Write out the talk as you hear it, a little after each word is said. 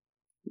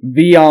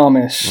The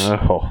Amish.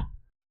 Oh.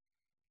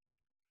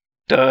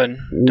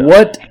 Done.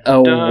 What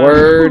a Done.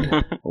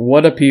 word.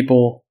 What a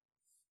people.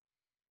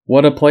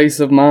 What a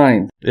place of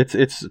mind.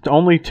 It's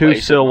only two Place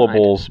of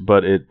syllables,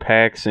 but it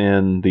packs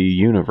in the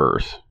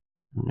universe.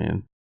 I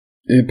mean,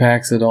 It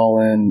packs it all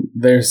in.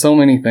 There's so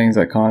many things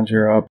that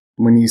conjure up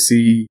when you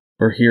see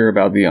or hear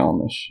about the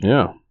Amish.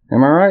 yeah.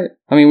 Am I right?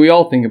 I mean, we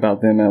all think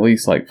about them at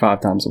least like 5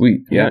 times a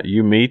week. Yeah,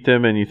 you meet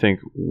them and you think,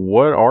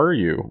 what are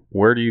you?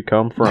 Where do you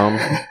come from?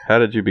 How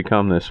did you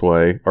become this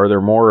way? Are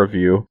there more of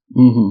you?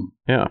 Mm-hmm.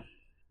 Yeah.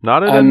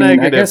 Not in I a mean, I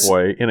negative guess-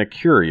 way, in a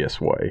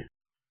curious way.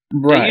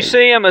 Right. Do you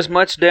see them as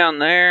much down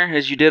there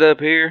as you did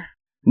up here?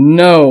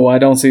 No, I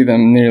don't see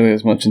them nearly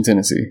as much in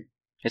Tennessee.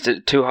 Is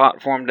it too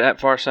hot for them that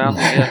far south,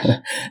 I guess?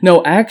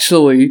 No,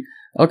 actually,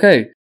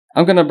 okay,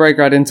 I'm going to break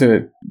right into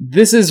it.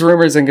 This is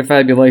Rumors and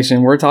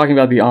Confabulation. We're talking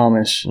about the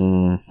Amish.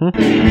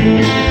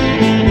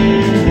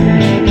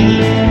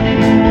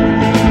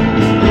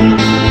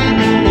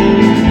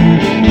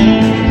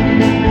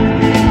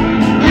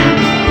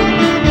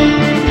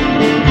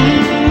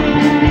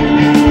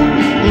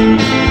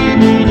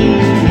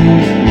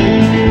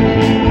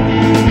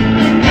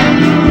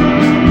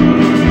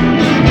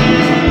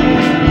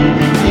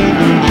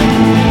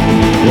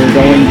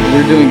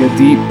 We're doing a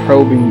deep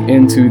probing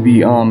into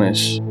the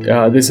Amish.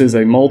 This is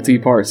a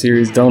multi-part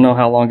series. Don't know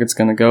how long it's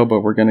going to go,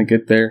 but we're going to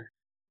get there.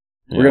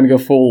 We're going to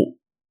go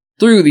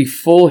through the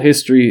full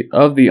history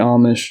of the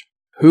Amish.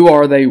 Who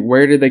are they?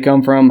 Where did they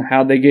come from?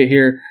 How'd they get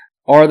here?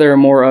 Are there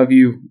more of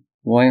you?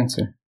 We'll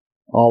answer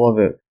all of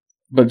it.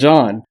 But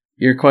John,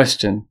 your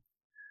question.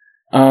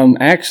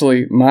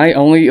 Actually, my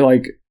only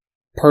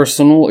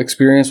personal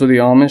experience with the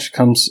Amish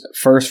comes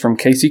first from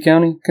Casey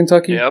County,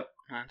 Kentucky. Yep,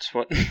 that's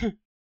what.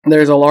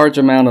 There's a large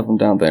amount of them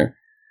down there.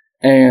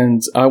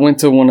 And I went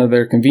to one of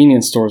their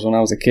convenience stores when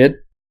I was a kid.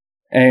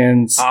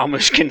 And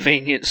Amish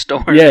convenience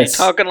store. Yes.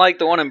 Are you talking like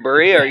the one in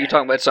Berea, or are you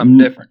talking about something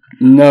different?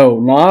 No,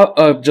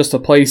 not just a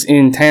place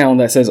in town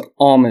that says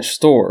Amish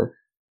store.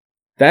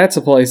 That's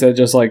a place that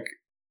just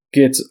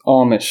gets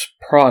Amish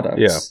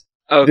products.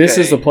 Yeah. Okay. This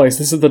is the place.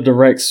 This is the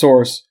direct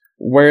source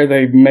where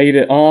they made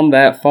it on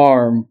that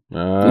farm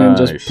and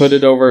just put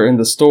it over in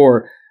the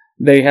store.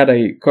 They had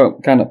a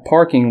kind of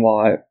parking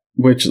lot,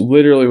 which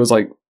literally was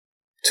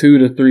 2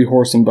 to 3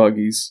 horse and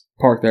buggies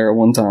parked there at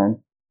one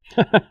time.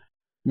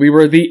 We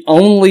were the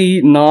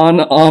only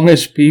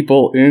non-Amish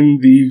people in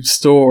the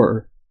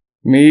store.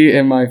 Me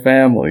and my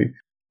family.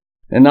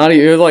 And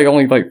it was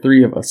only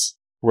 3 of us.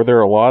 Were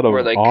there a lot of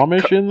Were they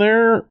Amish in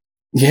there?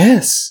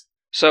 Yes.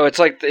 So it's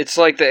like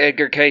the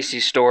Edgar Casey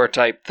store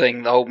type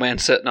thing. The old man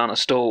sitting on a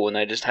stool and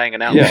they just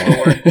hanging out in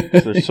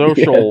the store.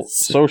 The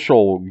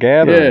social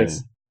gathering.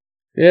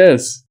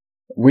 Yes.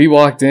 We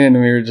walked in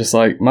and we were just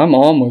my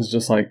mom was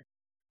just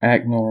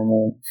act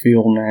normal,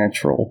 feel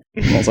natural.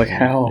 And I was like,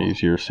 how?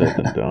 Easier said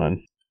than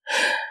done.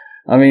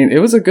 I mean, it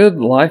was a good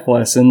life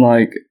lesson.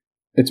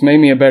 It's made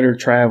me a better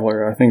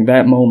traveler. I think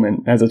that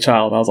moment as a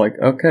child, I was like,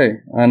 okay,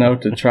 I know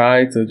to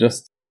try to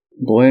just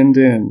blend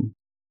in.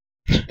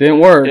 Didn't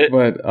work,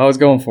 but I was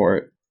going for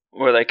it.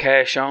 Were they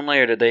cash only,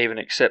 or did they even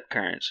accept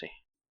currency?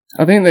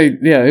 I think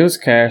it was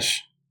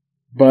cash.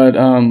 But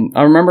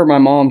I remember my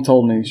mom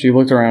told me, she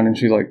looked around and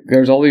she's like,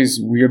 there's all these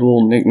weird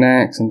little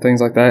knickknacks and things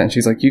like that. And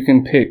she's like, you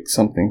can pick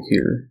something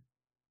here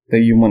that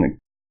you want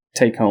to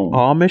take home.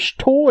 Amish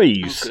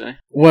toys. Okay.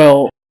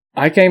 Well,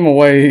 I came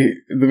away,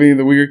 being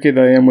the weird kid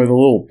I am, with a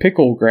little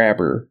pickle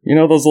grabber. You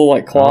know those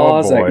little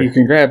claws that you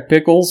can grab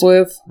pickles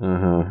with?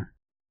 Uh-huh.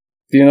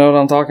 Do you know what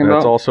I'm talking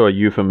That's about? also a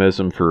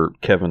euphemism for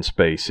Kevin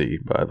Spacey,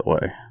 by the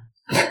way.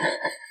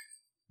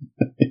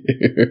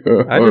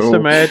 I just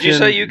imagine Did you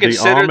say you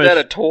considered that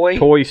a toy?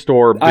 Toy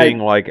store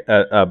being a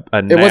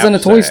It wasn't a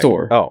toy knapsack.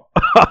 store.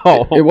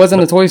 Oh. It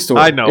wasn't a toy store.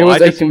 I know. It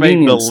was I a just made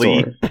the convenience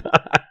leap. store.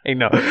 I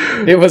know.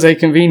 It was a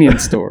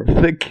convenience store.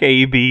 The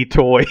KB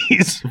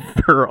toys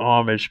for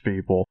Amish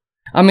people.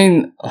 I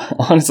mean,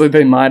 honestly,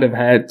 they might have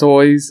had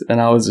toys, and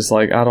I was just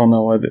I don't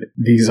know what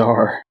these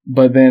are.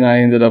 But then I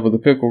ended up with a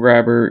pickle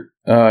grabber.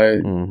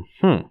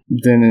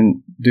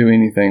 Didn't do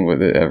anything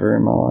with it ever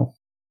in my life.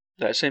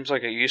 That seems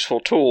like a useful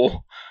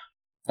tool.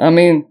 I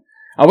mean,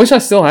 I wish I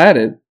still had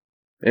it.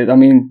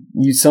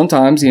 You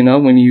sometimes,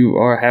 when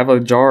you have a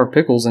jar of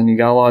pickles and you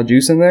got a lot of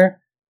juice in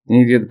there, you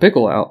need to get the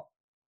pickle out.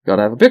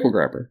 Gotta have a pickle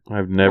grabber.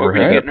 I've never What were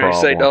you had that getting ready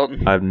to say, problem.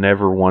 Dalton? I've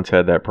never once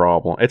had that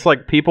problem. It's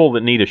like people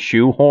that need a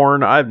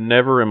shoehorn. I've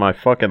never in my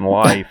fucking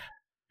life.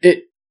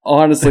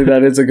 Honestly,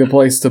 that is a good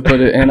place to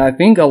put it. And I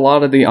think a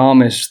lot of the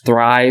Amish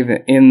thrive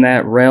in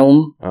that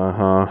realm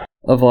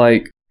of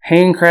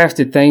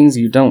handcrafted things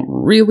you don't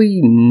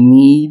really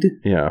need.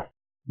 Yeah.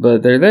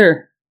 But they're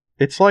there.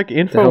 It's like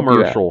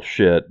infomercial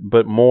shit,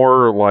 but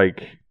more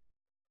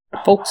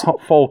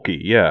folky,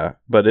 yeah.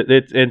 But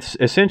it's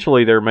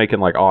essentially they're making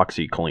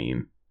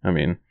OxyClean. I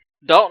mean,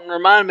 Dalton,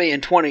 remind me in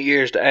 20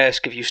 years to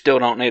ask if you still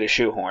don't need a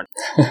shoehorn.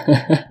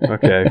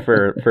 okay,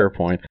 fair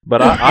point.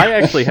 But I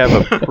actually have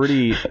a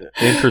pretty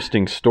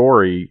interesting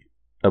story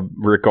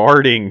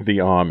regarding the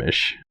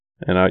Amish.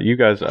 And you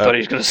guys... I thought he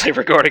was going to say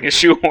regarding a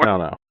shoehorn.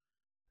 No.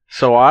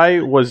 So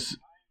I was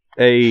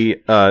a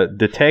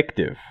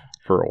detective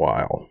for a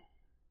while.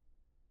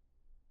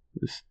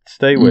 Just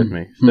stay with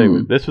me.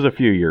 This was a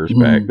few years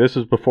back. This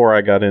was before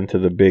I got into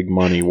the big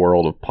money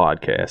world of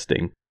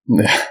podcasting.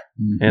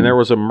 And there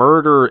was a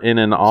murder in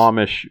an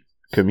Amish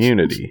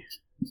community.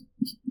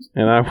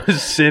 And I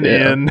was sent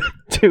in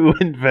to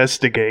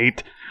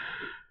investigate.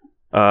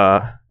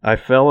 I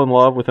fell in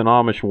love with an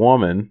Amish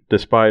woman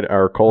despite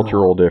our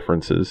cultural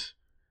differences.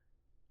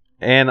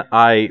 And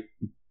I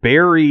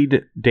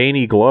buried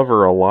Danny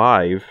Glover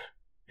alive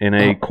in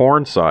a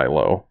corn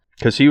silo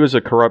because he was a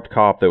corrupt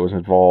cop that was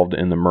involved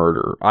in the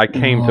murder. I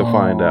came to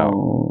find out.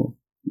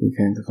 You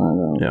came to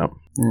find out. Yep.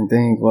 And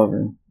Danny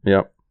Glover.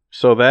 Yep.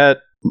 So that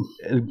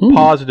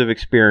positive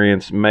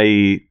experience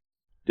may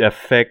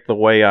affect the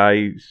way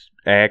I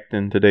act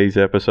in today's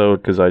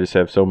episode because I just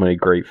have so many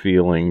great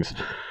feelings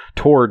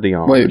toward the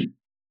Amish. Wait.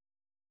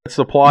 It's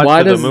the plot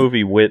to the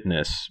movie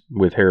Witness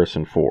with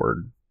Harrison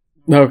Ford.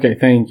 Okay,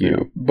 thank you.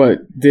 Yeah. But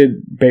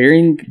did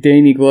burying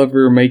Danny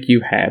Glover make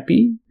you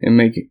happy and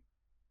make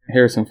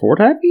Harrison Ford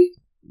happy?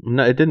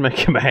 No, it didn't make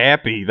him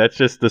happy. That's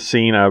just the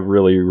scene I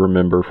really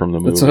remember from the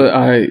movie. That's what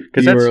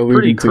because that's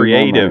pretty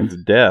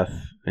creative death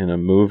in a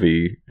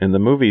movie, and the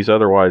movie's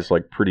otherwise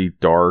like pretty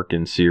dark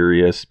and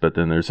serious. But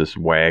then there's this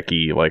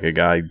wacky, like a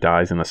guy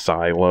dies in a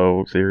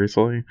silo.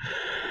 Seriously,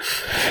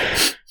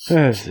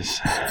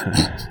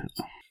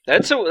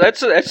 That's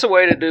the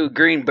way to do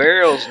green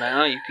burials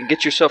now. You can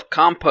get yourself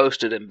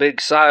composted in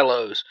big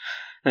silos,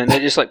 and they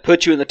just like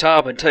put you in the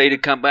top and tell you to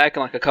come back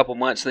in like a couple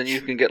months. Then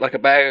you can get like a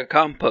bag of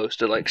compost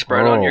to like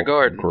spread on your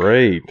garden.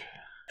 Great.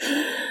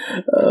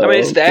 I mean,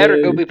 it's that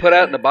or go be put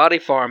out in the body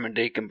farm and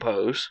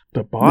decompose.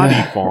 The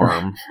body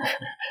farm.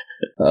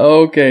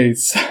 Okay,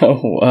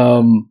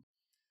 so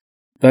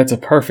that's a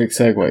perfect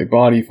segue.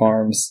 Body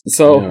farms.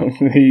 So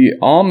the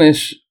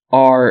Amish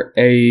are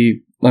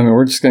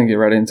we're just gonna get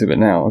right into it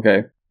now.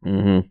 Okay.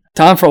 Mm-hmm.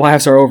 Time for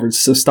laughs are over,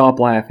 so stop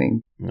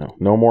laughing.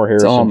 No more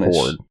Harrison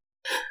Ford.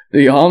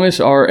 The Amish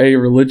are a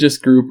religious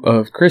group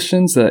of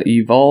Christians that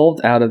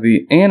evolved out of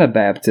the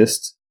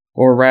Anabaptist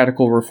or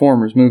radical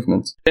reformers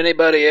movements.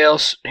 Anybody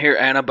else hear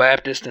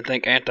Anabaptist and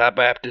think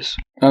anti-Baptist?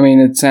 I mean,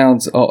 it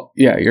sounds... Oh,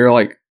 yeah, you're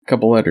like a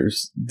couple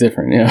letters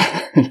different,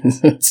 yeah.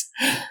 Do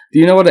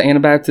you know what an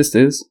Anabaptist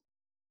is?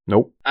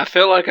 Nope. I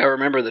feel like I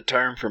remember the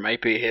term from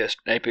AP US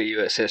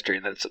history,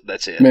 and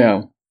that's it.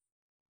 Yeah.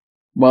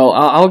 Well,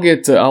 I'll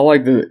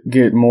like to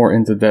get more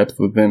into depth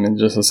with them in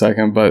just a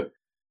second, but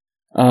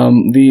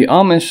the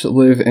Amish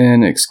live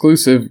in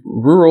exclusive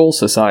rural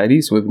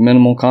societies with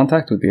minimal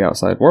contact with the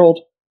outside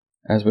world,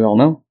 as we all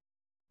know.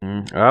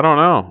 I don't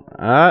know.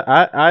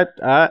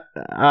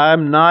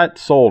 I'm not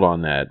sold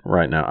on that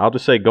right now. I'll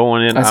just say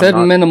going in. I said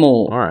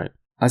minimal. All right.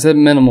 I said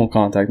minimal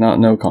contact, not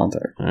no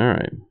contact. All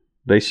right.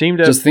 They seem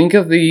to just think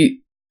of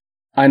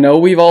I know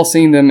we've all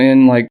seen them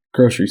in like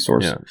grocery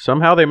stores. Yeah.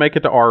 Somehow they make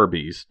it to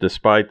Arby's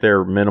despite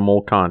their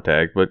minimal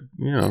contact, but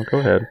go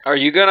ahead. Are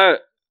you gonna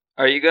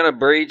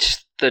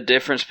breach the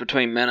difference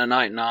between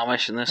Mennonite and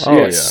Amish in this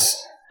series?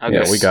 Yes. Okay.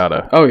 Yeah, we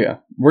gotta. Oh yeah.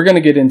 We're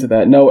gonna get into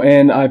that. No,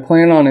 and I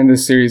plan on in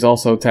this series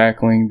also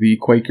tackling the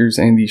Quakers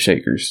and the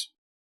Shakers.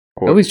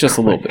 At least just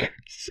a little bit.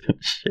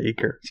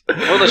 Shakers.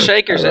 Well, the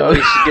Shakers at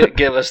least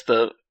give us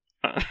the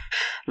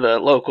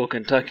local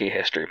Kentucky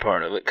history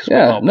part of it.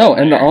 Yeah, no,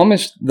 and the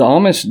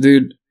Amish,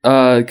 dude,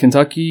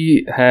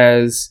 Kentucky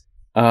has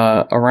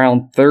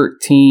around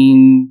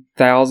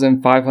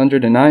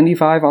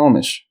 13,595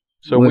 Amish.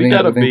 So we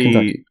gotta be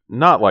Kentucky.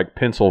 Not like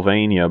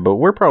Pennsylvania, but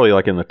we're probably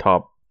like in the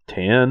top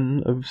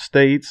 10 of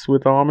states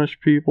with Amish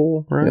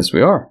people, right? Yes,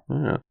 we are.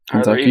 Yeah.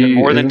 Are there even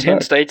more than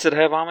 10 states that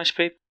have Amish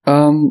people?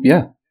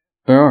 Yeah.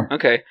 There are.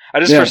 Okay. I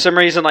just, for some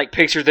reason, like,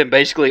 pictured them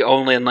basically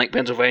only in, like,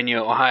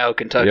 Pennsylvania, Ohio,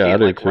 Kentucky, and,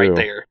 like, right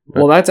there.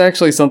 Well, that's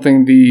actually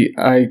something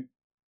I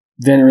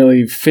didn't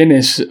really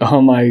finish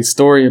on my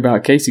story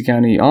about Casey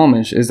County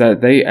Amish, is that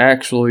they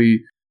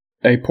actually,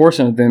 a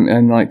portion of them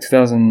in, like,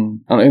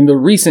 in the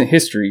recent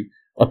history,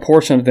 a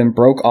portion of them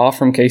broke off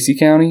from Casey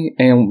County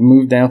and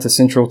moved down to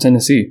central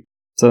Tennessee.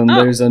 So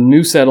there's a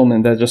new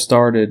settlement that just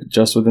started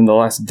just within the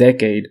last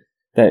decade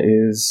that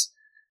is...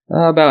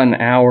 about an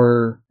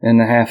hour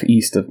and a half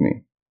east of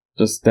me.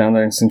 Just down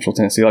there in central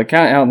Tennessee. Like,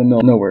 kind of out in the middle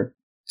of nowhere.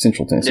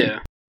 Central Tennessee.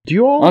 Yeah. Do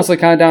you all... Honestly,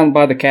 kind of down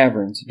by the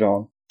caverns,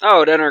 John.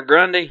 Oh, down there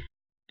Grundy?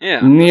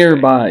 Yeah.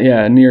 Nearby. Okay.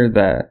 Yeah, near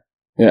that.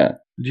 Yeah.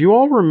 Do you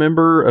all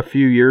remember a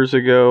few years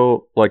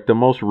ago, like, the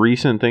most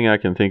recent thing I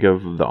can think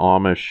of, the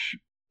Amish...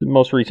 The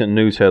most recent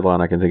news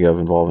headline I can think of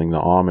involving the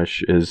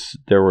Amish is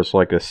there was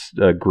like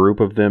a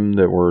group of them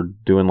that were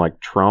doing like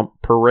Trump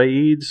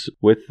parades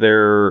with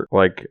their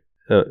like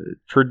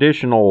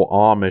traditional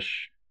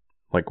Amish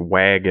like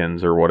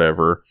wagons or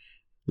whatever.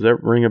 Does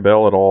that ring a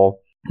bell at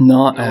all?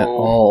 Not at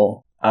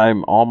all.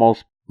 I'm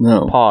almost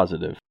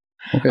positive.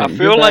 Okay, I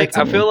feel like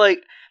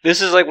this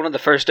is like one of the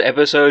first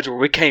episodes where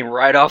we came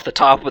right off the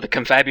top with a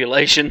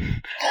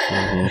confabulation,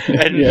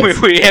 and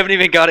we haven't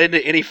even got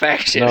into any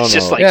factions. No, it's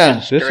just like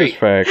this is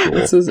factual.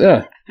 This is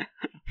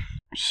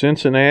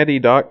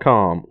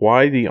Cincinnati.com.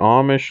 Why the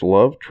Amish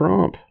love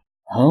Trump?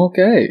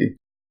 Okay,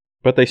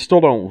 but they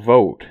still don't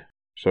vote.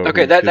 So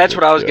Okay, that's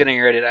what I was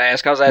getting ready to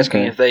ask. I was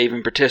asking if they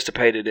even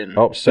participated in.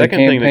 Oh,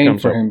 second thing that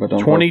comes up: him,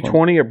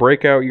 2020, a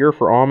breakout year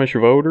for Amish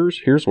voters.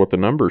 Here's what the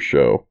numbers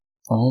show.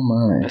 Oh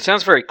my! It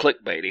sounds very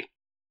clickbaity.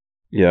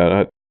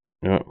 Yeah,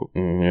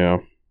 yeah.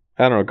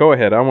 I don't know. Go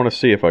ahead. I want to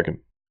see if I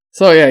can.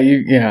 So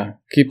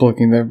keep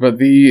looking there. But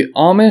the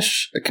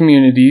Amish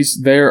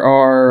communities, there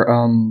are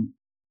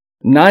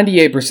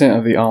 98%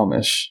 of the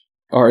Amish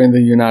are in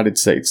the United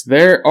States.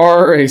 There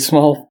are a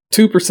small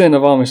 2%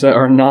 of Amish that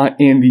are not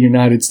in the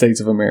United States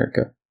of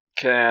America.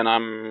 Okay, and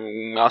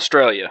I'm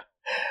Australia.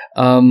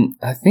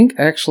 I think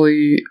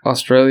actually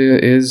Australia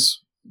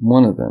is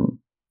one of them.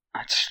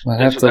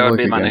 That would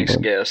be my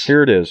next guess.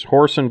 Here it is.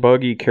 Horse and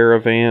buggy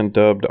caravan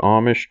dubbed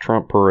Amish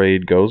Trump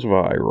parade goes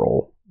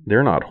viral.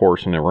 They're not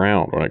horsing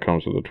around when it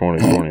comes to the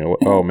 2020.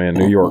 Oh man,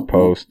 New York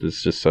Post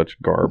is just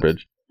such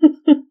garbage.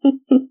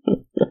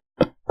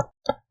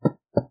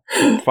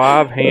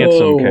 5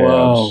 handsome cabs.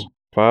 Wow.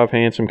 5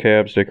 handsome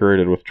cabs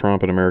decorated with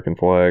Trump and American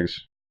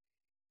flags.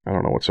 I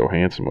don't know what's so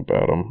handsome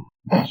about them.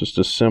 It's just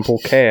a simple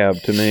cab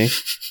to me.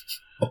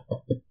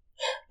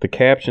 The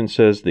caption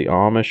says the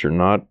Amish are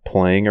not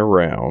playing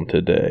around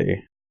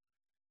today.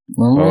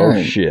 All right.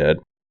 Oh shit.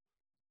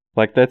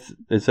 Like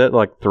is that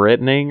like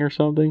threatening or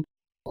something?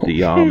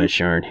 The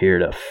Amish aren't here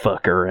to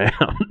fuck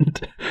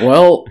around.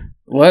 Well,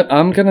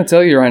 I'm going to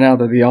tell you right now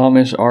that the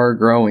Amish are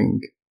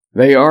growing.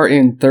 They are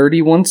in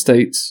 31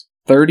 states.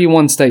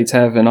 31 states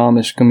have an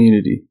Amish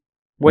community.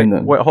 Wait,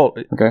 hold.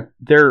 Okay.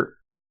 They're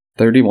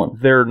 31.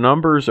 Their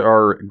numbers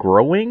are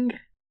growing?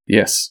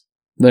 Yes.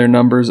 Their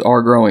numbers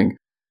are growing.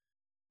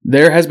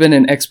 There has been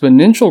an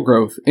exponential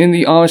growth in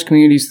the Amish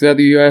communities throughout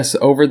the U.S.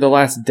 over the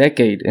last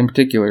decade in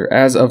particular.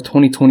 As of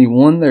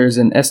 2021, there is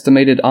an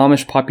estimated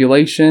Amish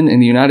population in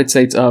the United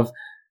States of,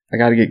 I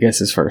gotta get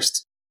guesses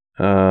first.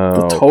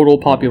 The total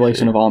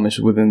population of Amish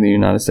within the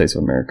United States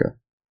of America.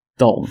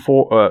 Dalton.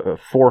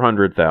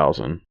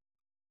 400,000.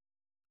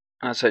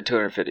 I'd say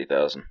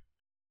 250,000.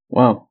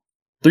 Wow.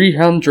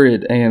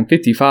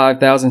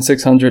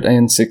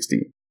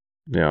 355,660.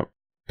 Yeah.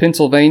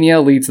 Pennsylvania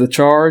leads the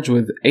charge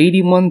with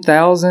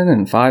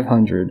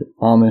 81,500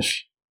 Amish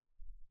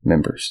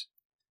members.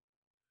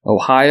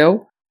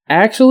 Ohio,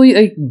 actually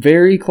a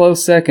very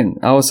close second.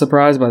 I was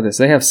surprised by this.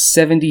 They have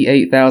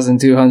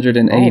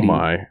 78,280. Oh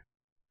my.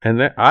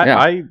 And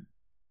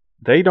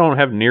they don't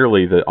have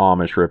nearly the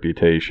Amish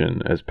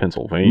reputation as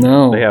Pennsylvania.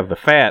 No. They have the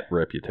fat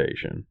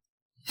reputation.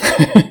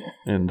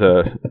 And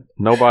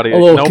nobody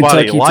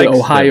Kentucky likes to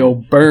Ohio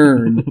them.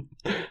 burn.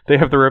 They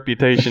have the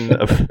reputation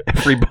of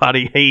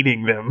everybody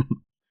hating them.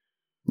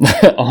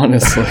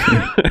 Honestly.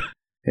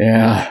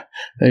 Yeah,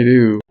 they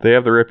do. They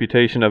have the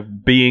reputation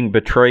of being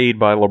betrayed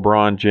by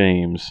LeBron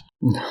James.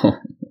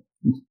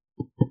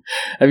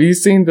 Have you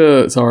seen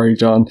Sorry,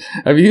 John.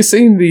 Have you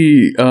seen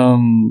the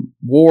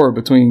war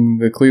between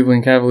the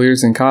Cleveland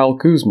Cavaliers and Kyle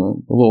Kuzma?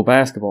 A little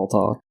basketball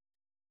talk.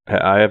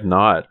 I have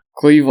not.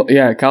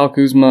 Kyle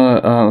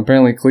Kuzma,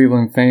 apparently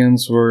Cleveland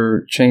fans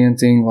were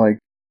chanting, like,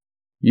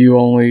 you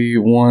only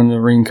won a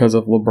ring because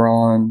of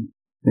LeBron,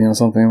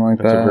 something like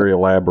that. That's a very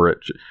elaborate.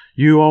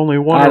 You only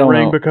won a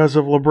ring because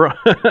of LeBron.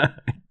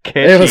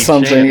 It was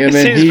something. It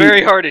seems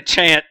very hard to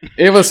chant.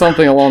 It was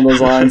something along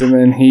those lines, and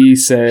then he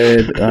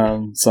said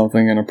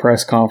something in a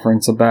press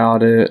conference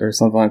about it, or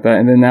something like that.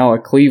 And then now a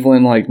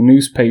Cleveland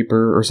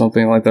newspaper or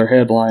something, like their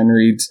headline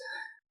reads,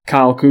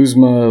 Kyle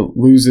Kuzma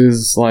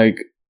loses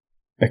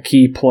a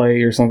key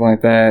play or something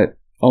like that.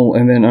 Oh,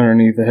 and then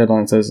underneath the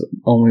headline says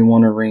only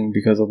won a ring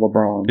because of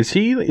LeBron. Is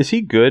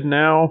he good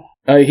now?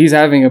 He's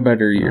having a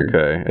better year.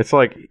 Okay, it's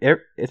like it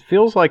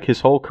feels like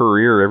his whole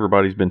career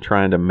everybody's been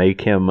trying to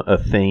make him a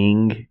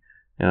thing.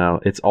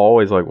 It's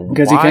always like,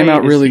 because he came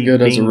out really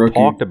good as a rookie.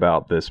 Talked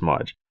about this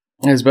much.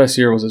 His best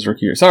year was his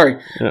rookie year. Sorry,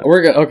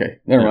 we're good. Okay,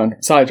 never mind.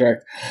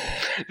 Sidetracked.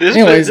 This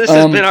has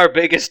been our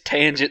biggest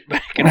tangent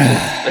back and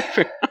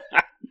forth.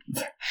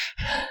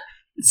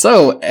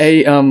 So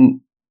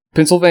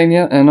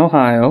Pennsylvania and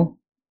Ohio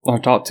are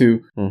top 2.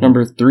 Mm-hmm.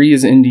 Number 3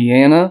 is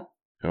Indiana.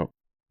 Yep.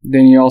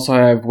 Then you also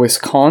have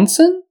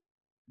Wisconsin,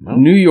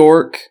 New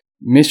York,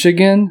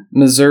 Michigan,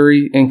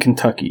 Missouri, and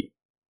Kentucky.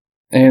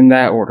 In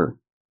that order.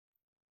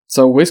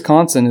 So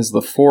Wisconsin is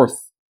the 4th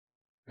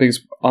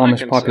biggest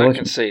Amish population. I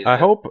can see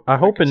that. I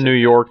hope in New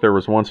York there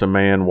was once a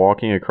man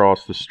walking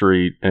across the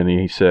street and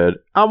he said,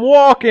 "I'm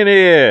walking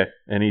here,"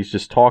 and he's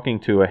just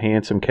talking to a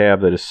handsome cab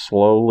that is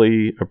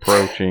slowly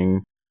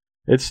approaching.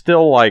 It's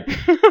still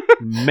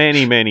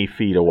many, many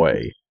feet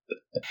away.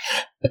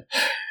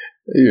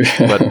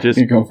 But just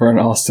you're going for an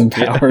Austin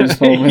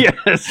Powers moment.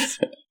 Yes.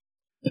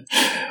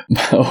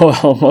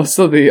 Well, most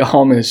of the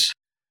Amish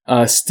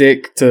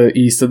stick to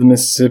east of the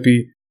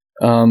Mississippi,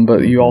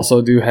 but you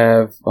also do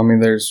have.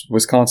 There's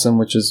Wisconsin,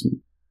 which is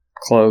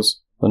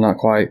close, but not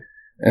quite,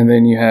 and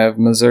then you have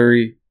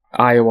Missouri,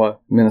 Iowa,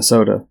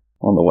 Minnesota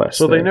on the west.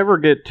 So they never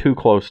get too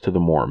close to the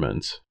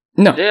Mormons.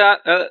 No. Yeah,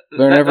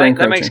 They're never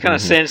that makes kind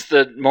of Mhm. sense.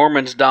 The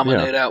Mormons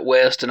dominate out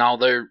west and all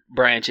their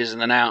branches,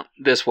 and then out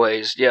this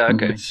ways. Yeah,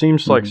 okay. It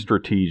seems like Mhm.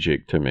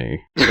 strategic to me.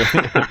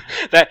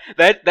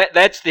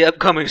 That's the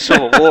upcoming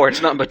Civil War.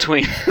 It's not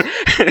between.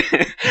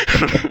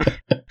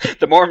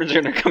 The Mormons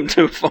are going to come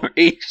too far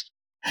east.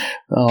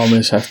 The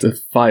Amish have to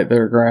fight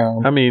their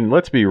ground. I mean,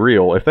 let's be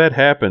real. If that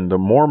happened, the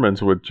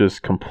Mormons would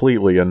just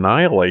completely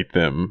annihilate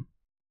them.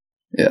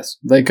 Yes,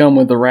 they come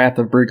with the wrath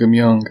of Brigham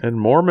Young. And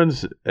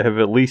Mormons have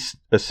at least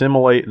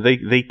assimilate.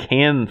 They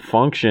can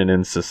function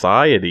in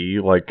society.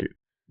 Like,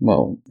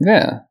 Well,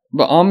 yeah,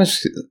 but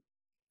Amish,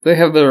 they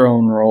have their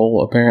own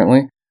role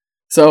apparently.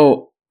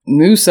 So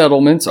new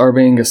settlements are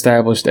being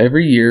established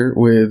every year,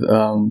 with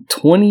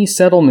 20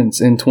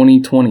 settlements in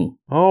 2020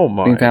 oh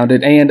my being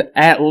founded, and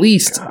at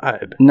least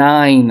God.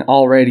 9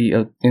 already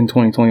in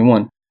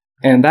 2021.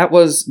 And that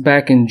was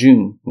back in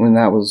June when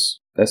that was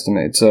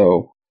estimated.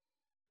 So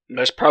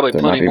There's probably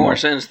There plenty might be more more.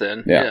 since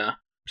then. Yeah. Yeah.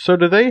 So,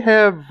 do they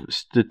have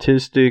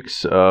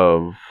statistics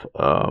of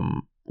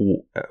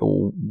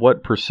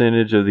what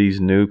percentage of these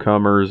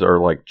newcomers are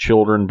like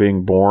children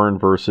being born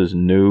versus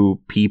new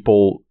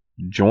people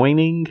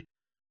joining?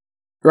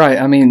 right,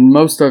 I mean,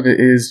 most of it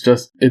is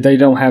just they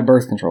don't have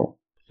birth control.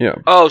 Yeah.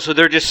 Oh, so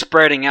they're just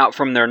spreading out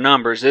from their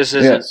numbers. This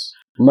isn't Yes,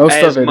 most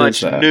as of it much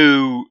is that.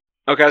 new.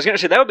 Okay, I was going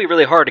to say that would be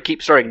really hard to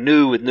keep starting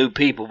new with new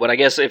people, but I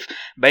guess if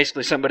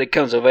basically somebody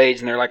comes of age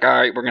and they're like, all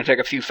right, we're going to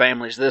take a few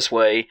families this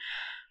way,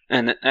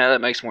 and that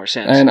makes more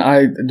sense. And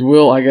I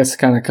will, I guess,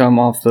 kind of come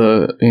off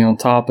the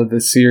top of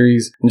this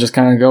series and just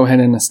kind of go ahead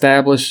and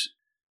establish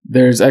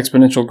there's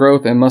exponential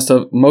growth, and most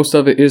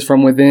of it is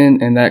from within,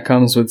 and that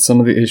comes with some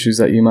of the issues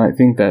that you might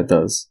think that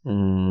does.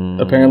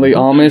 Apparently,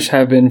 Amish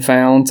have been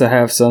found to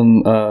have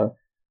some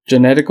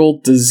genetic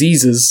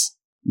diseases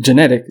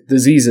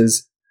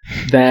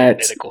that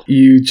Genetical.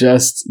 you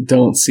just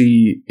don't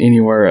see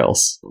anywhere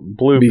else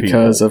blue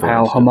because people, of for how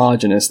instance.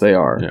 homogenous they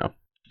are. Yeah.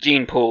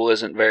 Gene pool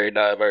isn't very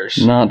diverse.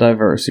 Not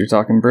diverse. You're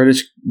talking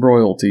British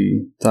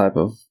royalty type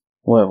of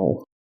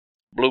level.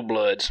 Blue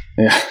bloods.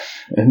 Yeah.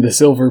 And the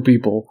silver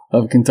people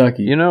of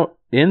Kentucky. You know,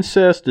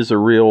 incest is a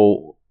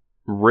real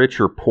rich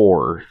or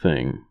poor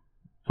thing.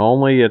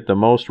 Only at the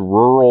most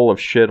rural of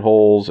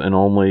shitholes and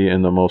only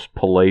in the most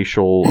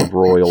palatial of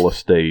royal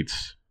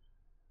estates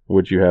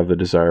would you have the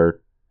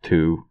desire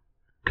to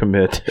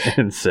commit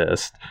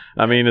incest.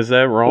 I mean, is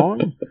that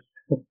wrong?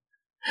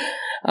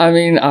 I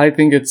mean, I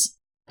think it's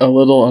a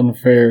little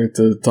unfair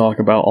to talk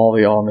about all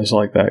the Amish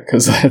like that,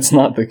 because that's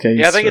not the case.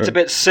 Yeah, I think it's a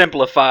bit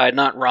simplified,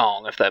 not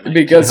wrong, if that makes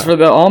Because sense. for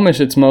the Amish,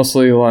 it's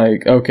mostly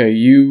like, okay,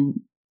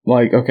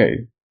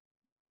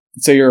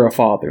 say you're a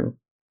father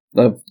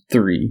of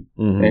 3,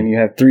 Mhm. and you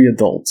have 3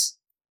 adults.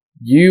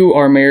 You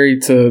are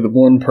married to the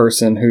one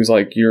person who's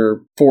like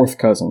your 4th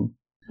cousin.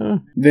 Huh.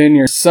 Then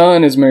your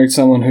son is married to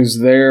someone who's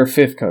their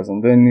 5th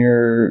cousin. Then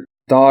your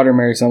daughter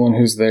marries someone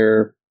who's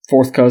their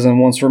 4th cousin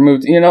once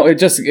removed.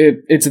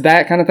 It's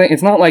that kind of thing.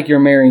 It's not like you're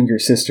marrying your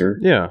sister.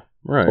 Yeah,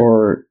 right.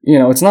 Or,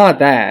 it's not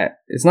that.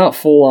 It's not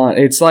full on.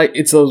 It's like,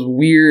 it's those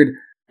weird,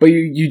 but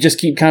you just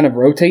keep kind of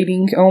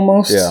rotating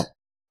almost. Yeah.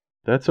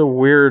 That's a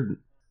weird,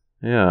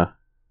 yeah.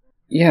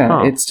 Yeah,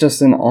 Huh. it's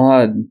just an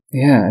odd,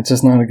 it's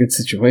just not a good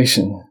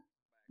situation.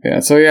 Yeah,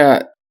 so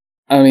yeah,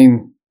 I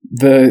mean,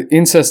 the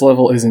incest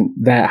level isn't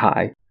that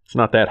high. It's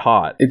not that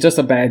hot. It's just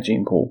a bad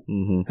gene pool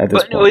Mm-hmm. at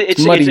this But no, point.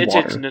 it's muddy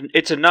water.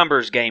 it's a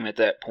numbers game at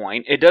that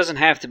point. It doesn't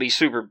have to be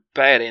super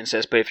bad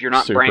incest, but if you're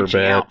not Super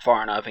branching bad. out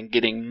far enough and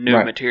getting new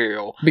Right.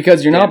 material,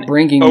 Because you're not then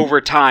bringing... over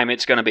time,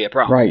 it's going to be a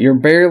problem. Right, you're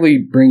barely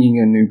bringing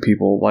in new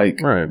people Right.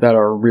 that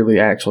are really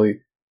actually...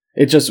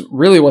 It's just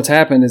really what's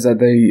happened is that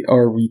they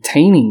are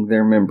retaining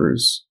their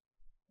members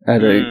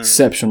at an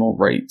exceptional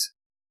rate.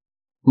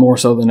 More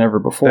so than ever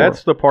before.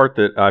 That's the part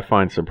that I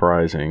find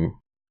surprising.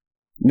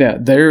 Yeah,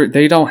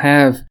 they don't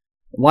have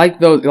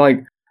like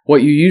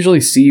what you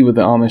usually see with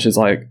the Amish is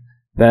like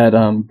that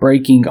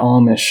Breaking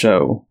Amish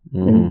show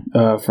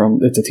Mhm. from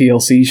it's a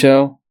TLC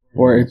show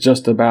where it's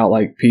just about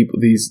like people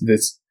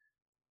it's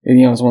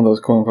one of those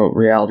quote unquote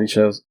reality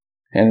shows,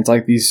 and it's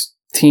like these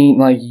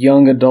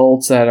young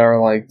adults that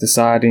are like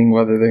deciding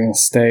whether they're gonna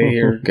stay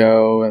or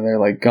go, and they're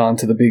like gone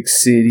to the big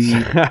city.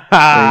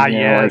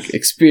 Yes. Like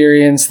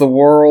experience the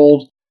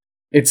world.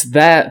 It's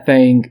that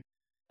thing.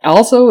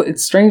 Also, it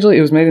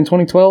was made in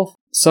 2012.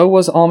 So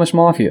was Amish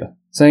Mafia.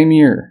 Same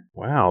year.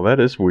 Wow, that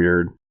is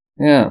weird.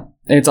 Yeah.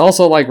 And it's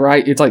also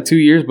it's like 2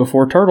 years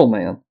before Turtle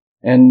Man.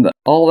 And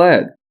all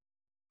that.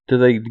 Do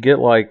they get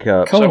like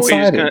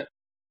Coincided.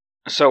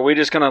 So we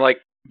just gonna like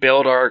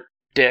build our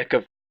deck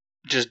of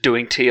just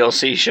doing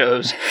TLC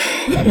shows.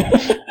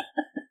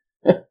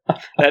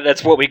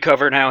 That's what we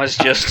cover now. Is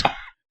just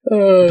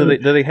do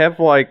they have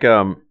like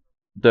the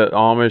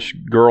Amish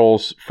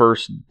girls'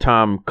 first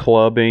time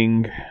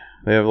clubbing?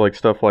 They have like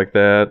stuff like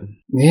that.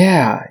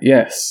 Yeah.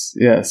 Yes.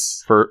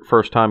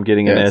 First time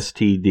getting an Yes.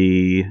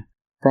 STD.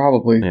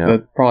 Probably. Yeah.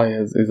 That probably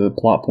is a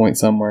plot point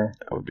somewhere.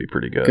 That would be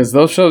pretty good. Because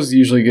those shows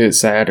usually get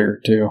sadder,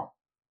 too.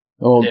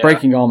 Well, Yeah.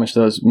 Breaking Amish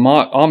does.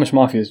 Amish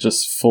Mafia is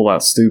just full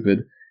out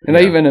stupid. And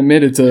Yeah. they even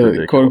admitted It's to,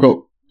 ridiculous. quote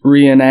unquote,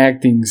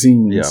 reenacting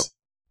scenes.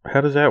 Yeah.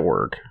 How does that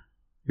work?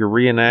 You're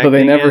reenacting, but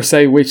they never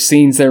say which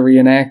scenes they're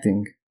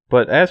reenacting.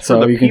 But as for so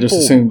the you people, can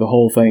just assume the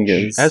whole thing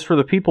is. As for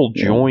the people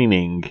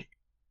joining,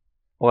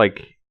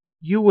 like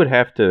you would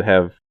have to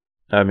have.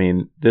 I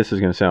mean, this is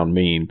going to sound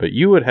mean, but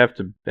you would have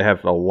to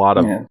have a lot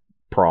of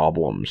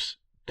problems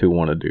to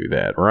want to do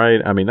that,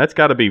 right? I mean, that's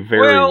got to be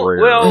very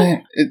rare.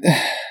 Well,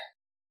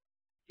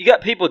 you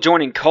got people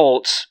joining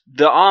cults.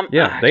 They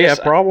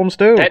have problems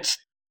too.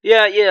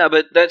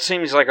 But that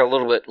seems like a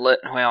little bit.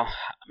 Well,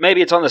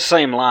 maybe it's on the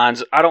same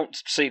lines. I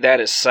don't see that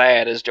as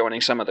sad as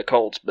joining some of the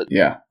cults, but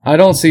yeah, I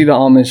don't see the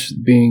Amish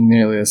being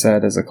nearly as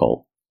sad as a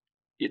cult.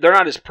 They're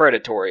not as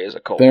predatory as a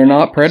cult. They're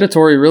not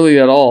predatory really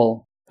at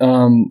all.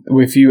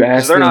 If you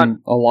ask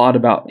them a lot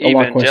about a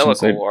lot of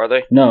questions, are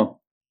they? No.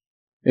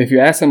 If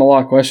you ask them a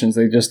lot of questions,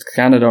 they just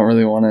kind of don't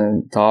really want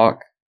to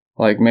talk.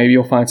 Like, maybe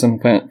you'll find some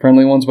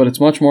friendly ones, but it's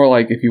much more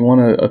like if you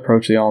want to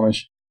approach the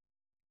Amish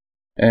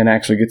and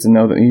actually get to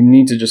know them, you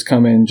need to just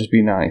come in and just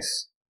be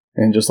nice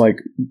and just, like,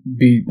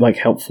 be, like,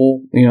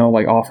 helpful, you know,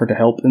 like, offer to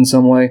help in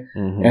some way,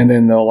 and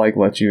then they'll, like,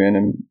 let you in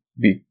and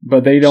be,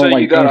 but they don't,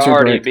 like, answer direct questions. So you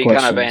gotta already be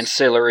kind of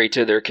ancillary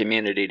to their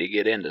community to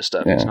get into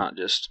stuff. Yeah. It's not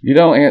just... they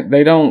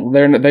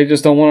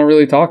just don't want to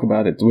really talk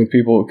about it with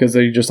people because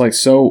they're just, like,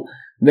 so...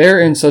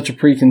 They're in such a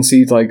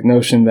preconceived, like,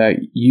 notion that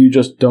you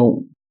just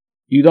don't...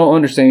 You don't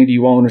understand,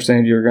 you won't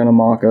understand, you're going to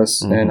mock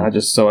us, and I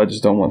just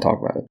don't want to talk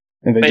about it.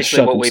 And they basically just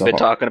shut what we've been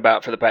talking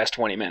about for the past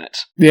 20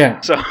 minutes. Yeah.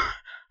 So,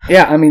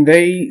 yeah, I mean,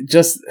 they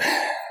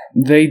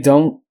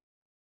don't...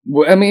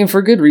 I mean,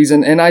 for good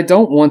reason, and I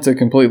don't want to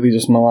completely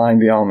just malign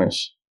the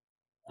Amish.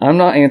 I'm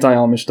not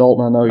anti-Amish,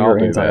 Dalton. I know you're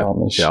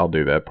anti-Amish. Yeah, I'll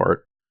do that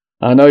part.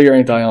 I know you're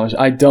anti-Amish.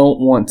 I don't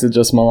want to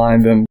just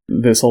malign them,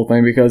 this whole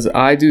thing, because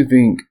I do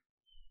think...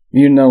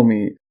 You know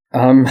me.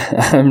 I'm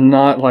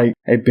not like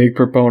a big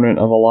proponent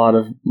of a lot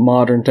of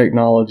modern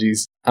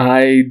technologies.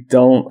 I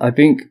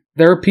think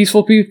they're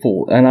peaceful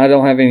people, and I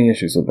don't have any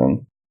issues with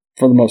them,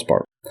 for the most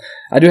part.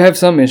 I do have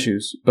some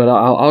issues, but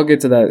I'll get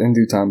to that in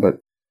due time. But,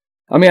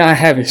 I mean, I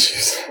have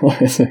issues,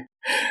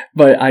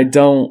 but I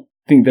don't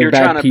think they're bad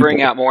people. You're trying to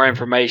bring out more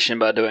information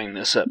by doing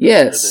this episode.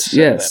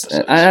 Yes.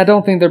 I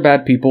don't think they're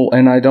bad people,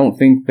 and I don't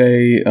think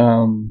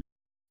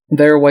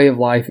their way of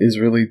life is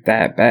really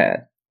that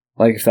bad.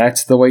 Like, if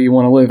that's the way you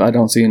want to live, I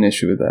don't see an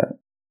issue with that.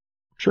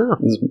 Sure.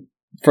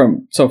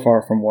 From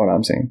what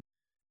I'm seeing.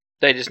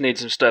 They just need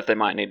some stuff they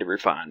might need to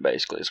refine,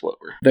 basically, is what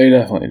we're... They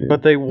definitely do.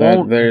 But they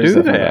won't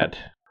do that.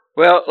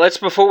 Well,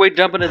 before we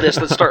jump into this,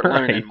 let's start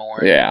learning more.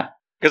 Yeah.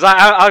 Because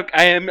I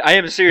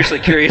am seriously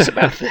curious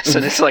about this,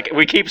 and it's like,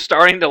 we keep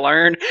starting to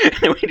learn,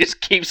 and we just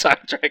keep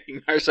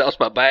sidetracking ourselves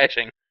by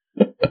bashing.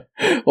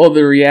 Well,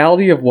 the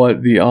reality of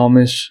what the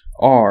Amish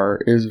are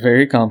is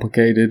very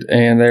complicated,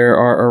 and there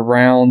are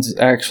around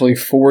actually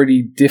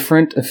 40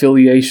 different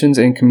affiliations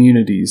and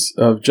communities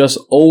of just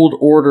old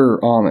order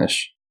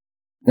Amish.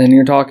 And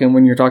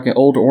when you're talking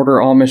old order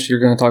Amish, you're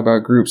going to talk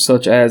about groups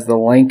such as the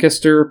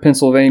Lancaster,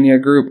 Pennsylvania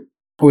group,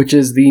 which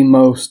is the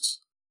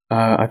most,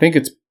 I think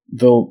it's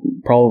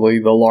probably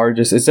the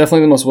largest. It's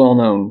definitely the most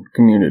well-known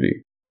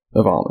community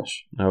of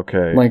Amish.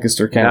 Okay.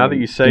 Lancaster County. Now that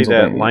you say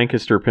that,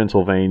 Lancaster,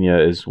 Pennsylvania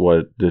is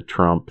what the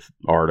Trump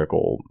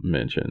article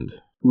mentioned.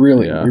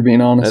 Really? Yeah. You're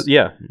being honest?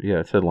 Yeah,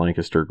 it said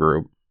Lancaster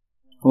group.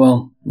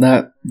 Well,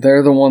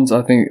 they're the ones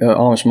I think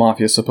Amish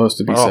Mafia is supposed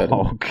to be setting.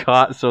 Oh,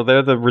 God. So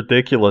they're the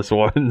ridiculous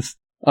ones.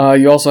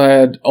 You also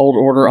had Old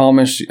Order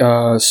Amish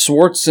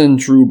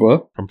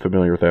Schwarzentruber. I'm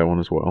familiar with that one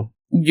as well.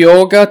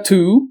 Yoga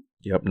 2.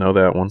 Yep, know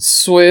that one.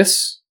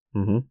 Swiss.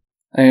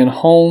 And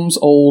Holmes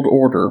Old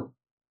Order.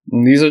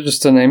 And these are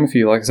just to name a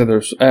few. Like I said,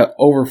 there's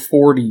over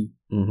 40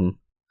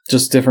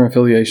 just different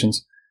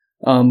affiliations.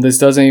 This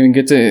doesn't even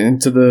get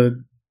into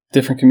the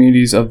different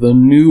communities of the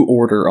New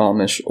Order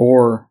Amish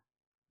or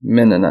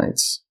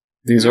Mennonites.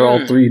 These are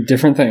all three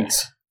different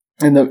things.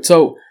 And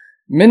so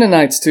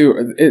Mennonites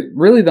too,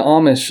 really the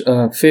Amish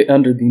fit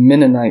under the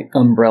Mennonite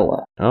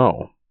umbrella.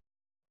 Oh.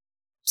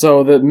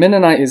 So the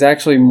Mennonite is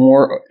actually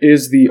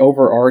is the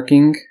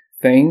overarching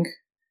thing,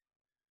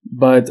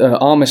 but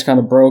Amish kind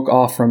of broke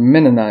off from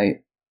Mennonite,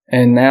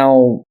 and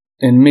now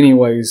in many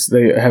ways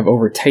they have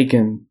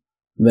overtaken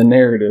the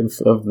narrative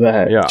of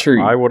that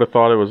tree. I would have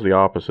thought it was the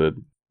opposite.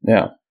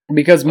 Yeah.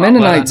 Because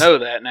Mennonites... I know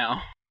that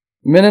now.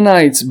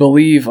 Mennonites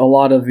believe a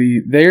lot of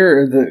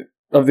the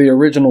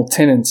original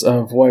tenets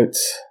of what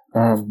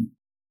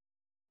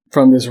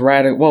from this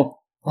radical...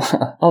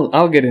 Well,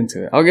 I'll get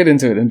into it. I'll get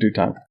into it in due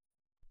time.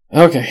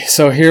 Okay,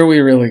 so here we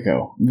really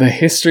go. The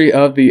history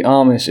of the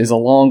Amish is a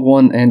long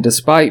one, and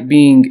despite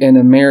being an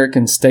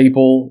American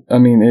staple, I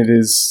mean, it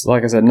is,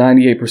 like I said,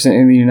 98%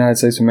 in the United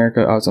States of America.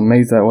 I was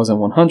amazed that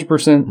wasn't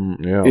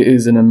 100%. Yeah. It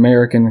is an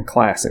American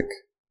classic,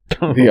 the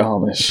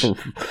Amish.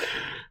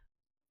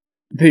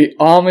 The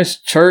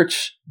Amish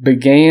church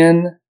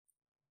began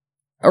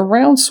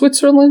around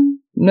Switzerland,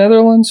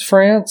 Netherlands,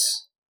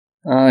 France,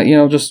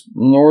 just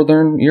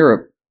northern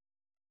Europe.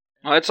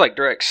 Oh, it's like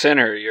direct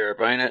center of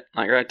Europe, ain't it?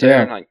 Like right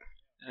there?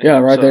 Yeah.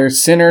 Right there.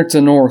 Center to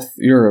North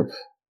Europe.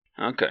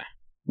 Okay.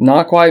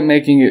 Not quite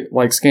making it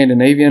like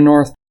Scandinavian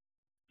North,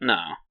 No.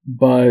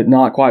 But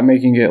not quite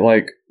making it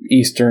like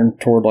eastern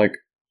toward like,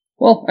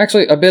 well,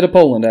 actually a bit of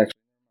Poland, actually.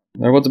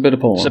 There was a bit of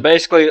Poland. So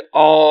basically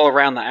all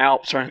around the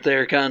Alps right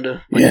there, kind of,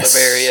 like yes.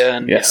 Bavaria.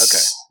 And,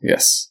 yes. Yeah, okay.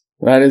 Yes.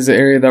 That is the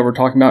area that we're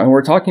talking about. And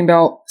we're talking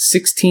about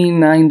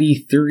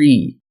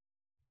 1693.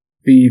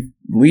 The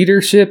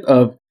leadership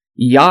of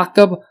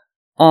Jakob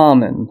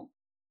Amann,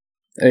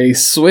 a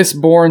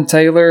Swiss-born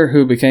tailor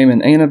who became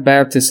an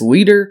Anabaptist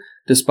leader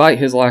despite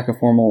his lack of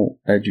formal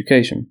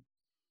education.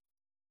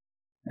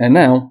 And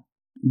now,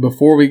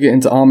 before we get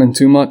into Amann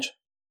too much,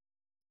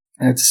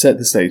 I have to set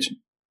the stage,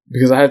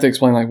 because I have to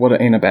explain like what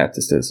an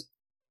Anabaptist is.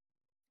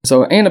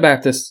 So,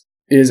 Anabaptist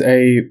is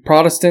a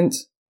Protestant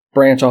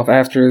branch off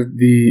after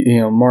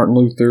the Martin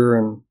Luther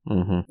and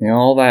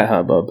all that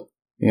hubbub,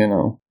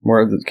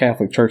 where the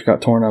Catholic Church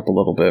got torn up a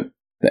little bit.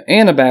 The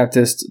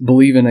Anabaptists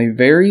believe in a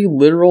very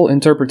literal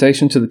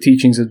interpretation to the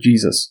teachings of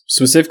Jesus,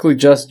 specifically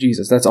just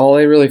Jesus. That's all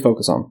they really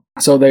focus on.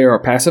 So they are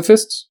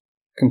pacifists,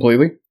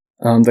 completely.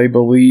 They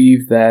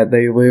believe that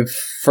they live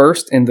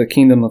first in the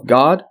kingdom of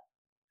God,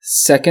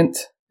 second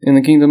in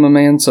the kingdom of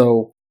man.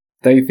 So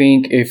they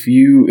think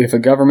if a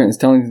government is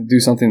telling you to do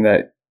something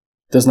that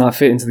does not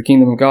fit into the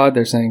kingdom of God,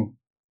 they're saying,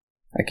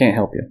 I can't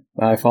help you.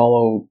 I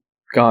follow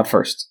God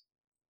first.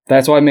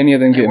 That's why many of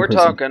them get in prison.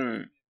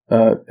 Talking...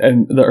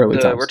 in the early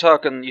times. We're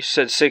talking, you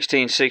said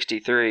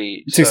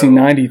 1663.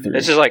 1693.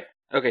 This is like,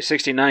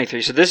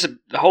 1693. So this is,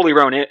 the Holy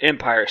Roman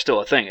Empire is still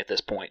a thing at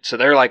this point. So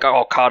they're like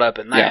all caught up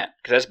in that.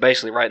 Because that's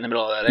basically right in the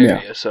middle of that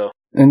area. Yeah. So.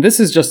 And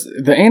this is just,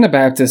 the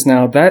Anabaptists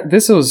now,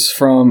 this was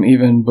from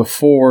even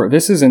before,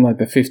 this is in like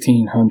the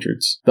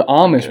 1500s. The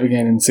Amish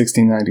began in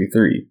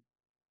 1693.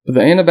 But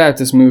the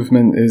Anabaptist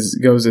movement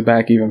goes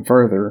back even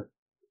further.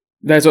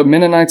 That's what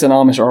Mennonites and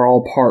Amish are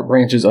all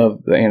branches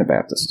of the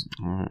Anabaptists.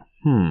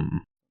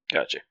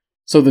 Gotcha.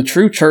 So the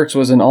true church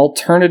was an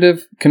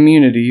alternative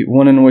community,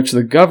 one in which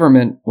the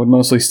government would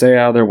mostly stay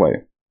out of their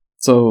way.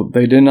 So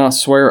they did not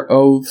swear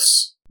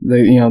oaths,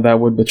 that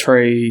would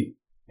betray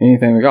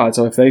anything with God.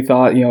 So if they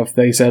thought, if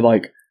they said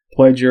like,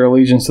 pledge your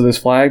allegiance to this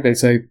flag, they'd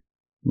say,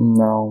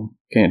 no,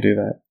 can't do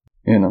that.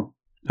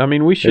 I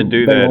mean, we should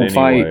do that anyway.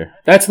 Fight.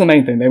 That's the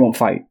main thing. They won't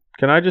fight.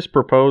 Can I just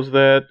propose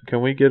that?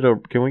 Can we get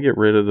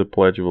rid of the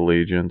Pledge of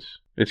Allegiance?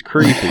 It's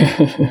creepy.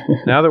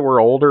 Now that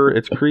we're older,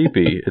 it's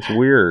creepy. It's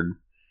weird.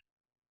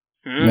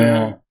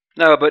 Yeah.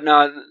 No, but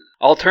no,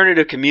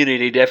 alternative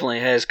community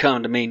definitely has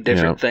come to mean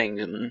different things.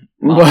 True.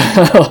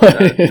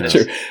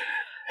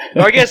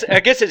 I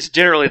guess it's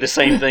generally the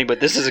same thing, but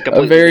this is a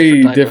completely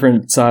very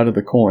different side of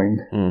the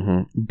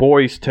coin.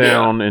 Boys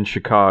Town in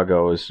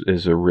Chicago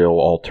is a real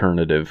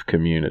alternative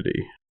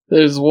community.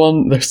 There's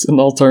an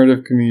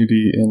alternative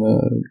community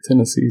in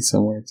Tennessee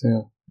somewhere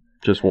too.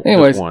 Just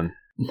one.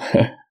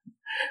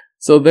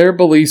 So their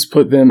beliefs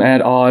put them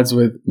at odds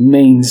with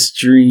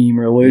mainstream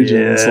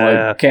religions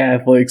like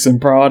Catholics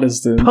and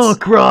Protestants.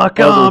 Punk rock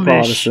Amish.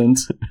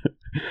 Protestants.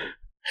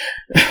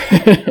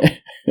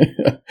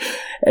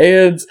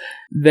 And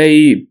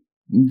they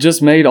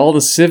just made all the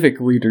civic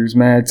leaders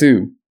mad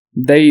too.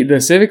 The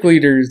civic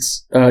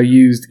leaders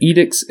used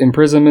edicts,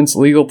 imprisonments,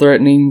 legal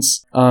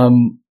threatenings,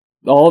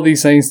 all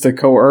these things to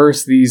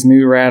coerce these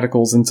new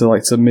radicals into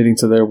like submitting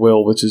to their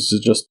will, which is to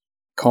just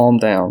calm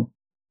down.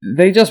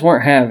 They just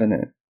weren't having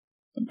it.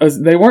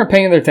 They weren't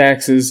paying their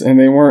taxes, and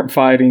they weren't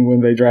fighting when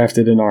they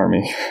drafted an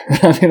army.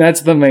 I mean, that's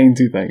the main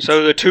two things.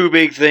 So the two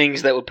big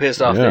things that would piss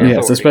off their authority.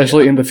 Yes,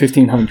 especially in the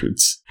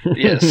 1500s.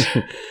 Yes.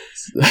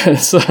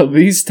 So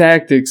these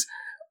tactics,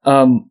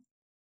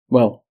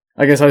 well,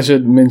 I guess I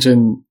should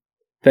mention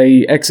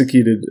they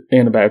executed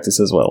Anabaptists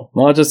as well.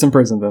 Not just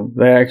imprisoned them.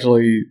 They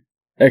actually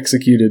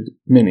executed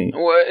many.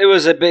 Well, it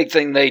was a big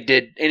thing they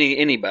did.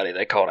 Anybody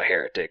they called a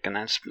heretic, and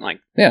that's like...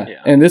 Yeah,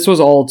 and this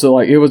was all to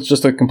like, it was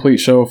just a complete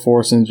show of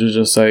force and to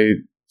just say,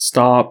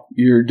 stop,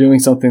 you're doing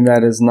something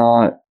that is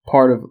not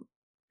part of...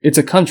 It's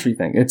a country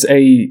thing. It's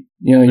a,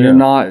 you're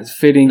not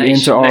fitting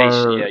into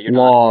our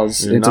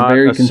laws. It's a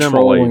very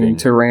controlling,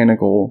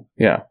 tyrannical...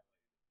 Yeah.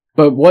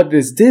 But what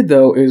this did,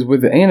 though, is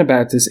with the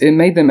Anabaptists, it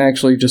made them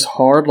actually just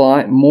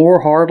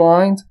more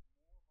hardlined,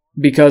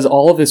 because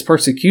all of this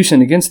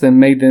persecution against them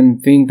made them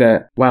think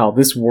that, wow,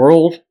 this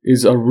world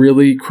is a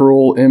really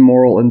cruel,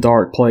 immoral, and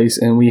dark place,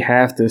 and we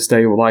have to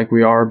stay like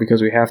we are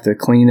because we have to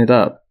clean it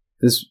up.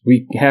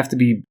 We have to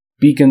be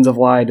beacons of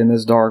light in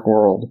this dark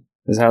world,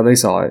 is how they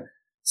saw it.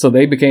 So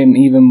they became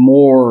even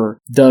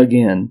more dug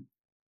in,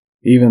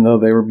 even though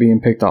they were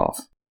being picked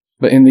off.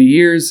 But in the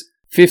years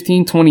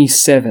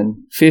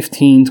 1527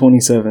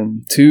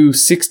 to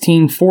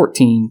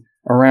 1614,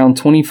 around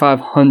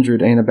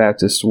 2,500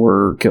 Anabaptists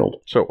were killed.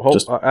 So,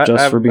 I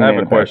have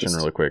a question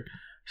really quick.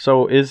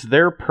 So, is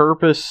their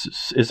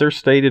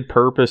stated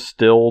purpose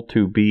still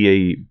to be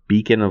a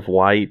beacon of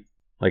light?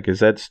 Like, is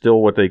that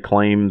still what they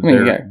claim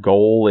their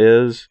goal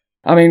is?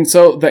 I mean,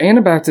 so the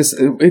Anabaptists,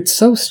 it's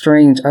so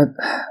strange.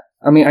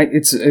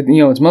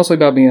 It's mostly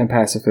about being a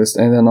pacifist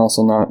and then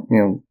also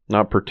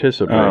not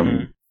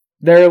participating.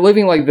 They're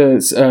living like the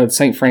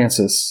St.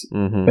 Francis,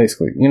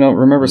 basically.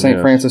 Remember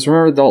St. Francis?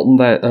 Remember Dalton,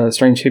 that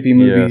strange hippie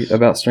movie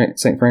about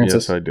St.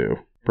 Francis? Yes, I do.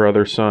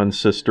 brother, sun,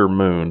 sister,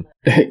 moon.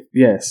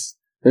 Yes.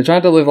 They're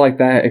trying to live like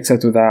that,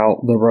 except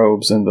without the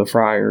robes and the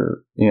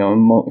friar,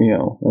 and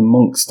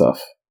monk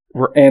stuff.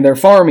 And they're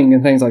farming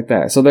and things like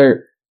that. So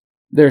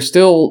they're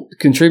still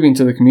contributing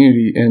to the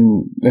community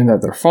in that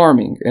they're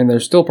farming, and they're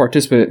still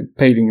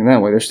participating in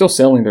that way. They're still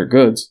selling their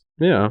goods.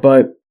 Yeah.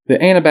 But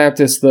the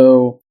Anabaptists,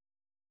 though,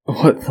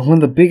 one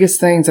of the biggest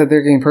things that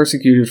they're getting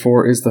persecuted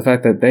for is the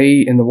fact that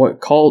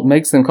what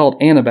makes them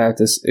called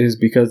Anabaptists is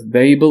because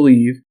they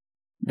believe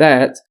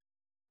that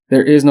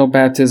there is no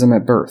baptism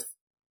at birth.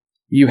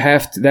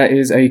 That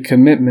is a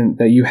commitment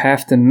that you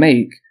have to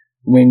make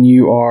when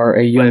you are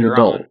a young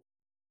adult.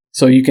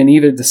 So you can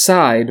either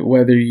decide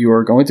whether you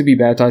are going to be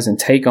baptized and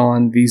take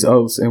on these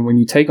oaths. And when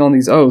you take on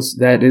these oaths,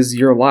 that is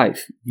your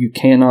life. You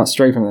cannot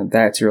stray from them.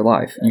 That's your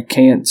life. You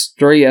can't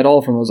stray at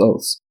all from those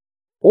oaths.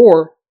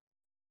 Or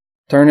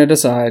turn it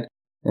aside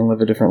and live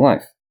a different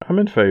life. I'm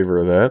in favor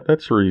of that.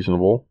 That's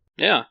reasonable.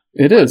 Yeah.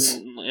 It is.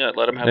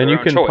 Let them have and their you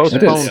own can choice.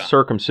 postpone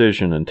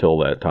circumcision until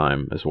that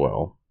time as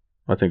well.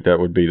 I think that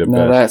would be the best.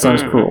 No, that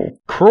sounds cruel.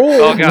 Cruel?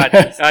 Oh, God.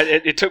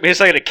 It took me a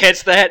second to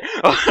catch that.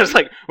 I was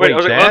like, wait,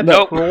 that's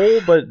nope. cruel,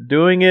 but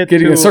doing it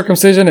Getting a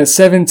circumcision at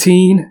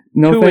 17?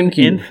 No, to thank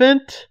an you.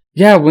 infant?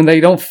 Yeah, when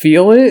they don't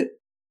feel it?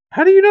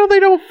 How do you know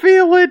they don't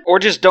feel it? Or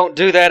just don't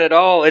do that at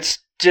all. It's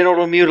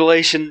genital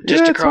mutilation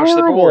just across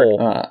the board.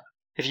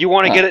 If you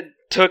want to get it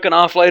taken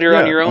off later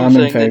on your own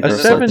thing, then a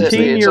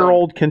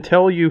 17-year-old can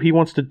tell you he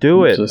wants to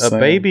do it. A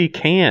baby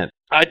can't.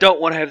 I don't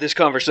want to have this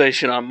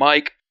conversation on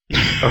mic.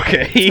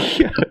 Okay.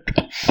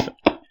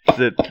 Is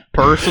it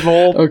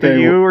personal to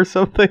you or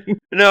something?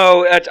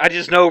 No, I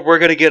just know we're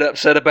going to get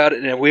upset about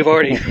it, and we've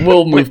already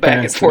we'll move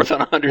back and forth on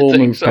 100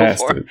 things so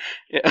far.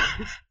 Yeah.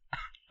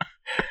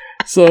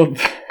 So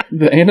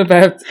the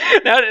Anabaptist.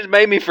 Now it just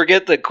made me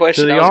forget the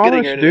question I was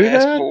getting ready to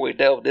ask before we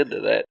delved into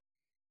that.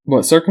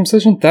 What,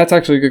 circumcision? That's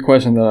actually a good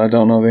question that I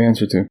don't know the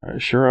answer to.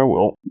 Sure, I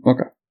will.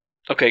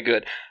 Okay,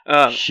 good.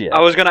 Shit.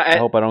 I was going to. I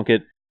hope I don't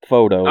get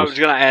photos. I was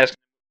going to ask.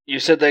 You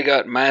said they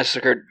got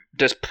massacred.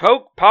 Does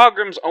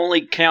pogroms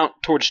only count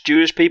towards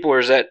Jewish people, or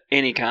is that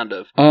any kind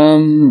of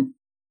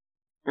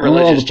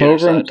religious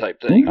genocide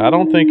type thing? I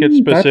don't think it's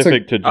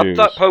specific to Jews. I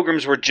thought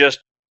pogroms were just.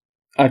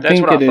 I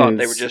think what it I thought. is.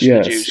 They were just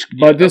yes. the Jews.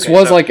 But this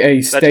was like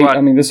a state.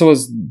 I mean, this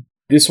was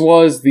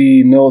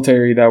the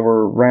military that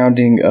were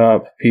rounding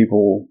up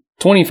people.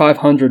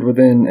 2,500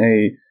 within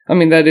I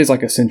mean, that is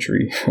like a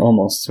century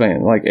almost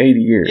span, like 80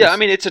 years. Yeah, I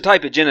mean, it's a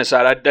type of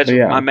genocide.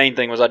 My main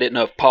thing was I didn't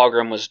know if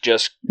pogrom was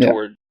just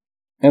toward.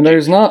 And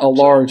there's not a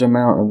large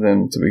amount of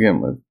them to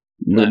begin with.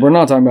 No. We're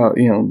not talking about,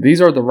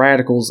 these are the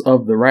radicals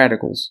of the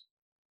radicals,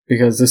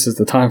 because this is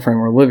the time frame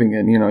we're living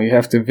in. You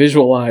have to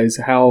visualize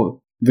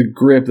how the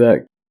grip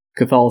that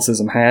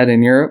Catholicism had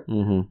in Europe,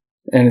 and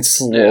it's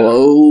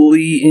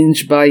slowly,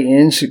 inch by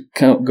inch,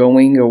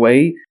 going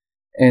away.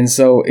 And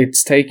so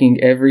it's taking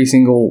every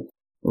single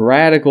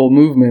radical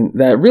movement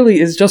that really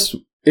is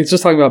it's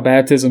just talking about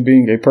baptism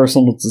being a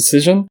personal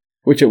decision,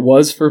 which it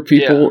was for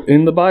people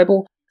in the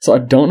Bible. So I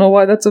don't know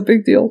why that's a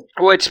big deal.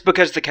 Well, it's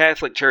because the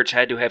Catholic Church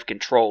had to have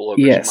control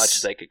over as much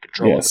as they could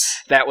control. Yes.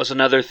 That was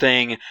another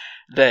thing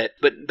they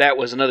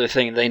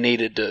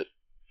needed to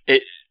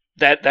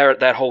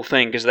that whole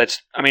thing, because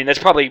that's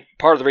probably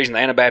part of the reason the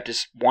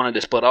Anabaptists wanted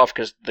to split off,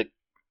 because the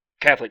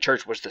Catholic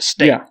Church was the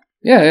state. Yeah.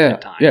 At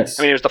the time. Yes.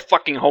 I mean, it was the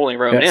fucking Holy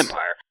Roman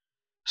Empire.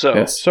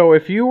 So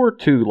if you were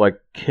to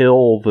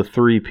kill the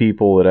 3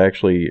 people that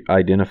actually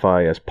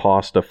identify as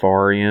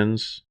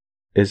Pastafarians,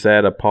 is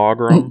that a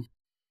pogrom?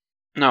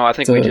 No, I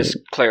think we just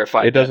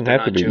clarified. It doesn't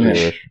have to be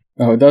Jewish.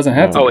 Oh, it doesn't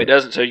have to. Oh, it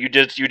doesn't. So you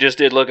just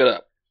did look it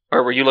up,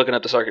 or were you looking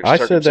up the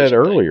circumcision? I said that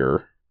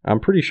earlier. I'm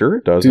pretty sure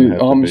it doesn't have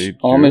to be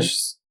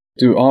Jewish.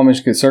 Do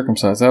Amish get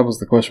circumcised? That was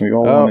the question we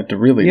all wanted to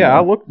really know.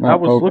 I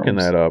was looking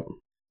that up.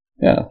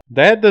 Yeah.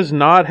 That does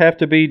not have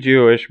to be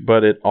Jewish,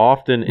 but it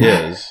often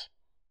is.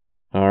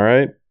 All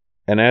right?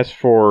 And as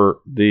for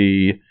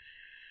the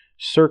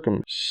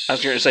circumcision... I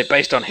was going to say,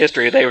 based on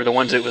history, they were the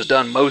ones it was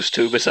done most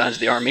to, besides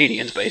the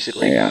Armenians,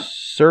 basically. Yeah.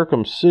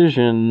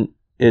 Circumcision,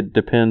 it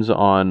depends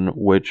on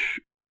which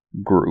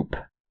group.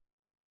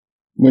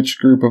 Which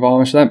group of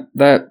Amish?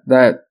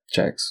 That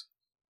checks.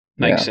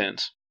 Makes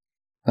sense.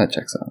 That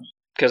checks out.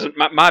 Because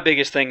my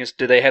biggest thing is,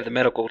 do they have the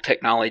medical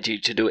technology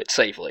to do it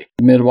safely?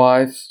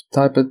 Midwife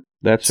type of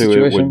That's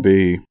situation? Who it would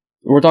be.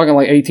 We're talking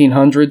like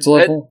 1800s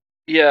level?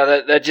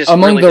 That just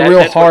among really, the real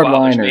that's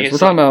hardliners. We're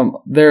talking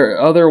about their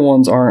other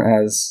ones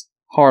aren't as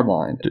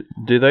hardlined.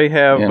 Do they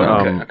have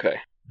okay.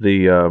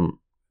 the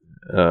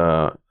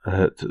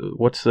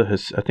what's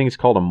the? I think it's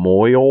called a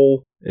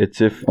moil. It's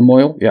if a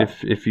moil. Yeah.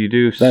 If you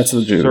do that's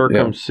the Jew,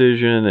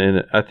 circumcision,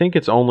 and I think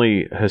it's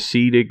only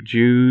Hasidic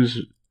Jews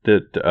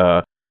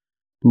that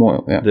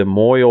moil. Yeah. The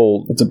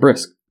moil. It's a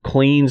brisk.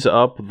 Cleans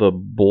up the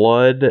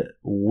blood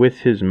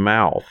with his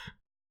mouth.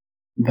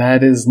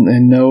 That is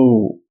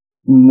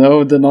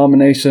no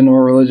denomination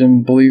or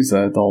religion believes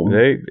that,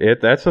 Dalton.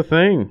 That's a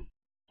thing.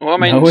 Well, I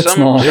mean, no, it's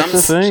not.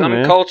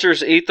 Some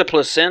cultures eat the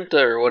placenta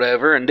or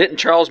whatever, and didn't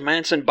Charles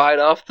Manson bite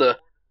off the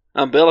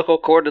umbilical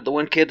cord to the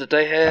one kid that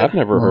they had? I've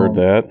never heard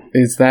that.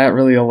 Is that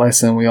really a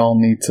lesson we all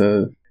need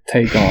to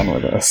take on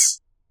with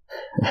us?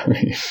 I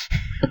mean,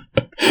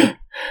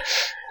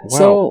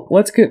 so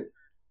let's get...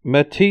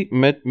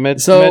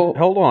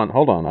 Hold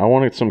on. I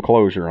wanted some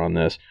closure on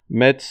this.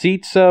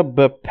 Metsitsa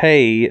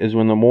Bapay is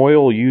when the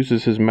moil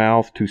uses his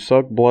mouth to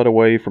suck blood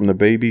away from the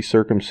baby's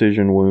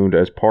circumcision wound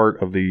as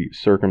part of the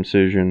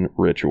circumcision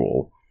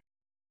ritual.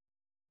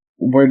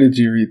 Where did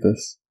you read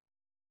this?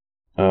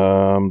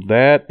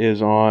 That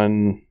is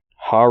on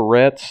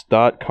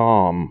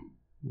Haaretz.com,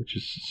 which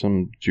is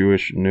some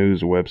Jewish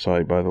news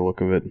website by the look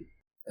of it.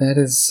 That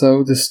is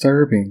so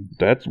disturbing.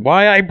 That's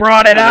why I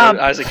brought it up.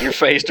 Isaac, your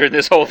face during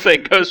this whole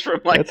thing goes from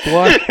like...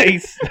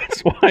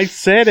 That's why I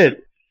said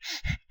it.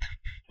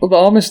 Well, the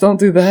Amish don't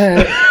do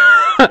that.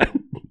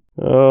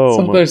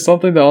 There's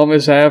something the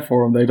Amish have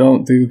for them. They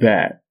don't do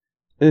that.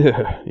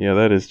 Yeah,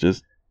 that is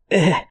just...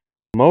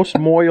 Most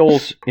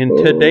moils in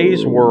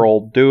today's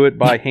world do it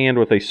by hand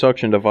with a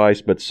suction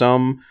device, but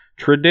some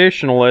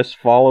traditionalists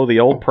follow the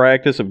old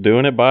practice of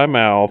doing it by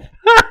mouth.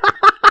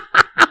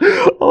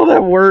 Oh,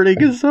 that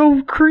wording is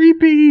so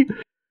creepy.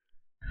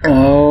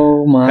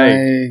 Oh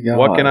my god!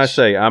 What can I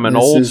say? I'm an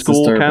old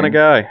school kind of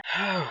guy.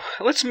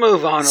 Let's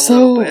move on a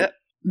little bit.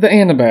 The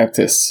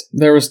Anabaptists.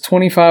 There was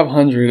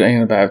 2,500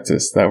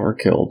 Anabaptists that were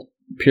killed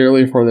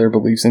purely for their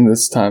beliefs in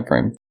this time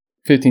frame,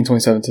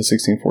 1527 to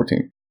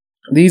 1614.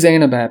 These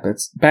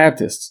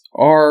Anabaptists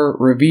are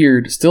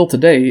revered still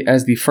today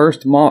as the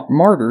first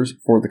martyrs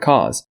for the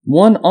cause.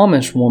 One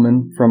Amish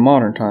woman from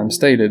modern times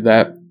stated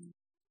that,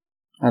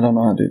 I don't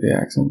know how to do the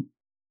accent.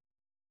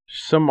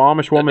 Some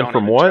Amish woman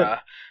from what? Try.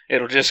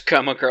 It'll just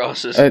come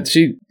across as...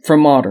 she from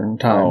modern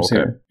times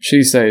here.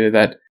 She stated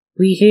that,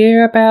 we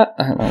hear about...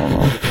 I don't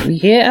know. We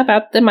hear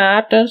about the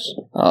martyrs.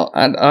 Oh,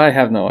 I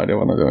have no idea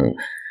what I'm doing.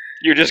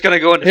 You're just going to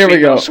go into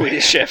female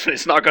Swedish Chef and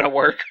it's not going to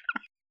work.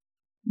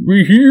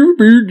 We hear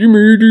about the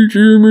martyrs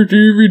on my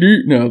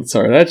DVD. No,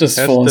 sorry, that's just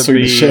full on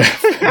Swedish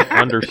Chef.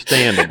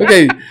 Understandable.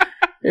 Okay,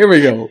 here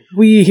we go.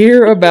 We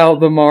hear about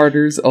the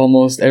martyrs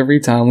almost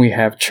every time we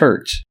have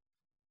church.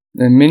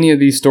 And many of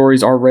these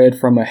stories are read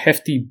from a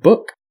hefty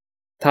book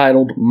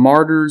titled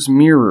Martyr's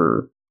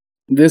Mirror.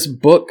 This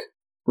book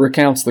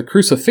recounts the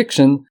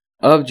crucifixion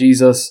of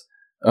Jesus.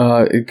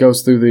 It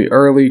goes through the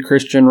early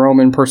Christian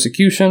Roman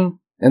persecution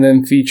and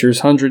then features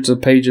hundreds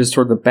of pages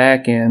toward the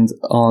back end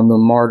on the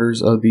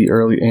martyrs of the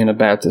early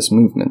Anabaptist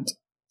movement.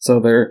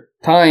 So they're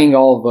tying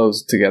all of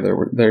those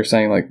together. They're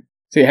saying, like,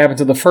 see, it happened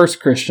to the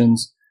first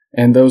Christians,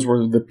 and those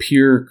were the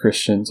pure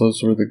Christians.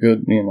 Those were the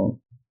good,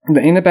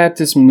 The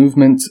Anabaptist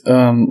movement,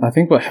 I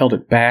think what held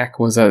it back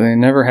was that they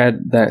never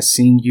had that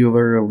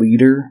singular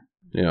leader.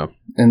 Yeah.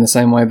 In the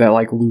same way that,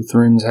 like,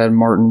 Lutherans had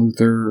Martin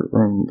Luther,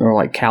 or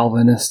like,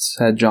 Calvinists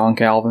had John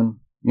Calvin,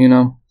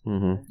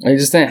 Mm-hmm. They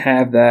just didn't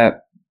have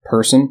that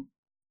person.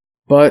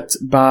 But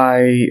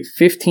by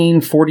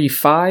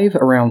 1545,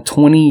 around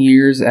 20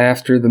 years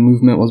after the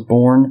movement was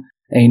born,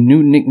 a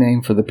new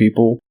nickname for the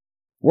people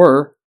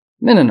were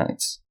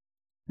Mennonites.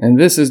 And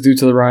this is due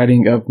to the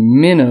writing of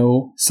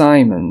Menno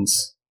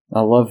Simons.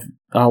 I love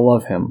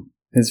him.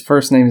 His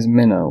first name is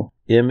Menno.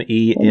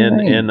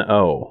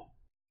 Menno.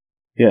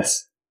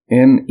 Yes.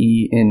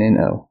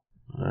 Menno. All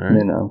right.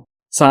 Menno.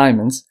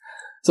 Simons.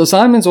 So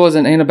Simons was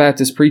an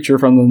Anabaptist preacher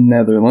from the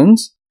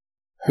Netherlands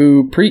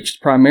who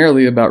preached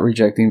primarily about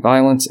rejecting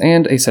violence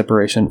and a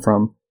separation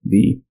from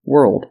the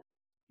world.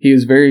 He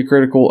is very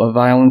critical of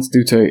violence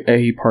due to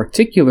a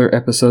particular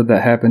episode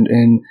that happened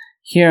in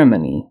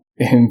Germany.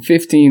 In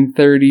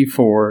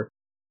 1534,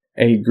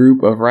 a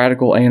group of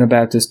radical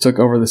Anabaptists took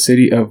over the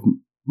city of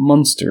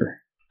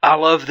Munster. I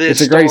love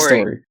this It's a great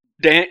story.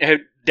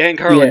 Dan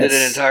Carlin did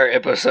an entire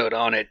episode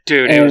on it.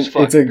 Dude, it was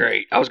fucking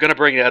great. I was going to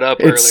bring that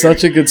up earlier. It's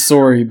such a good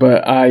story,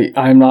 but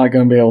I'm not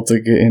going to be able to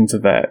get into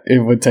that. It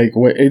would take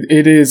away...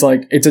 It is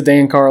like... It's a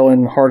Dan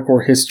Carlin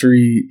hardcore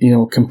history,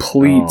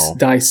 complete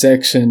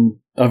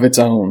dissection of its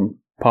own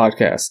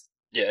podcast.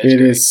 Yeah,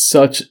 it is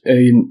such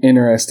an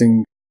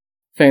interesting,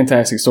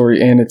 fantastic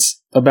story, and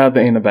it's about the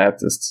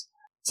Anabaptists.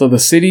 So the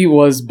city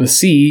was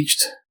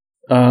besieged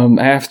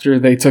after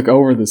they took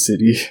over the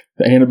city.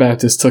 The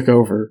Anabaptists took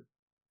over.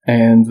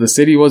 And the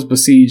city was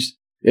besieged.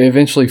 It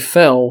eventually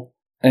fell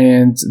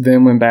and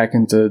then went back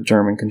into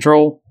German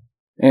control,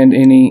 and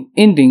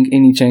ending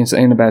any chance the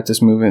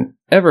Anabaptist movement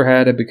ever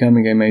had at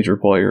becoming a major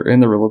player in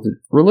the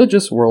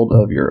religious world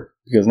of Europe,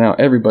 because now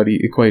everybody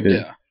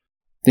equated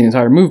the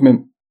entire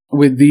movement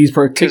with these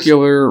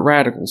particular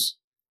radicals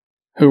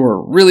who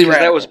were really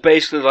radical. That was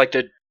basically like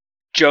the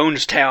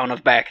Jonestown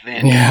of back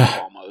then,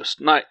 almost.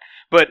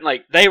 But,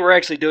 like, they were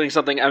actually doing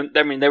something.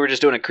 I mean, they were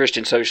just doing a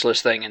Christian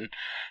socialist thing, and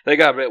they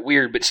got a bit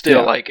weird, but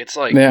still,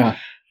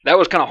 that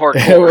was kind of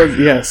hardcore.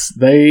 Yes.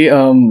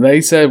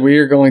 They said, we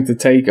are going to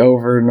take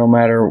over no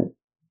matter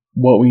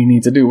what we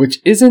need to do, which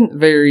isn't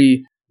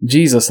very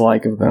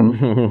Jesus-like of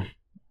them.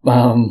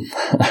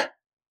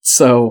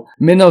 So,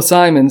 Menno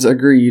Simons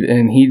agreed,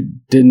 and he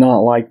did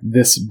not like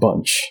this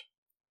bunch.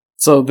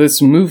 So,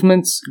 this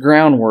movement's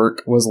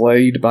groundwork was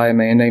laid by a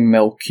man named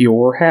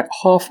Melchior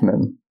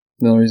Hoffman.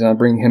 The only reason I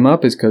bring him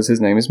up is because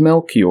his name is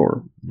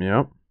Melchior.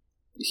 Yep.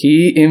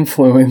 He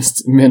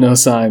influenced Menno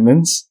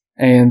Simons,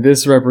 and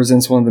this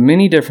represents one of the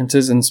many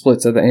differences and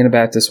splits that the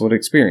Anabaptists would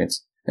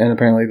experience, and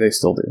apparently they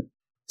still do.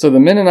 So the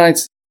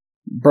Mennonites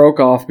broke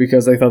off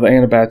because they thought the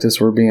Anabaptists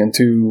were being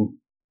too,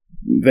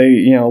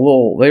 they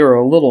were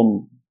a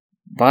little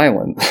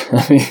violent.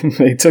 I mean,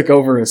 they took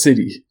over a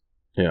city.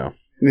 Yeah.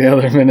 The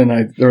other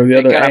Mennonites, or the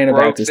other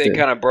Anabaptists They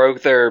kind of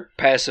broke their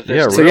pacifist.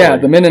 Yeah, So really. yeah,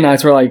 the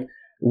Mennonites were like,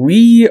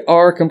 we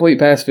are complete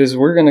pacifists,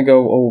 we're going to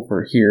go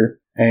over here.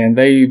 And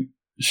they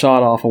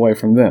shot off away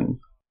from them.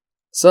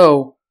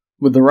 So,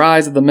 with the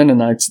rise of the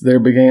Mennonites, there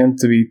began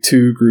to be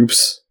two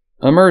groups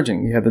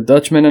emerging. You had the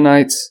Dutch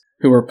Mennonites,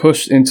 who were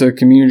pushed into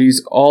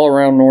communities all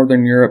around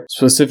Northern Europe.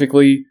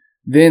 Specifically,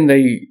 then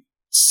they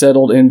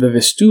settled in the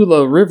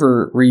Vistula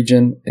River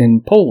region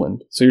in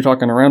Poland. So you're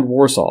talking around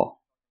Warsaw,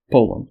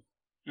 Poland.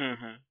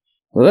 Mm-hmm.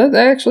 Well,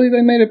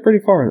 they made it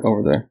pretty far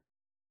over there.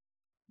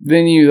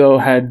 Then you, though,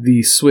 had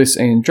the Swiss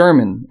and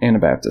German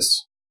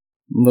Anabaptists.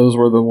 Those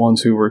were the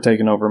ones who were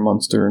taking over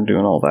Munster and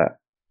doing all that.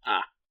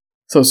 Ah.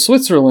 So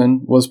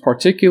Switzerland was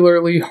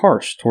particularly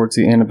harsh towards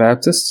the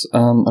Anabaptists.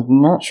 I'm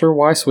not sure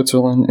why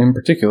Switzerland in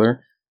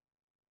particular,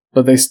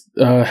 but they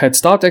had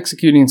stopped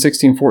executing in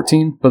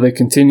 1614, but they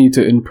continued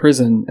to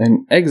imprison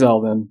and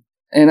exile them.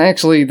 And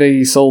actually,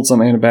 they sold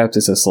some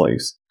Anabaptists as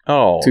slaves.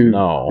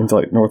 Into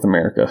like North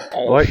America.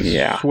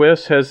 Yeah.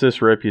 Swiss has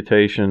this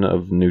reputation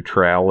of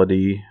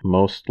neutrality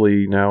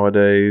mostly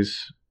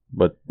nowadays,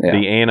 but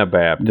the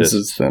Anabaptists, this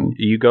is them.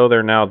 You go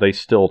there now, they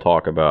still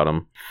talk about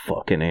them.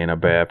 Fucking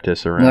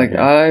Anabaptists around here.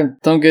 I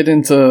don't get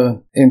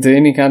into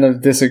any kind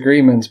of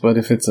disagreements, but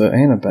if it's an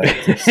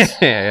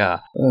Anabaptist, yeah,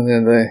 and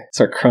then they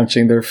start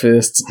crunching their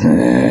fists,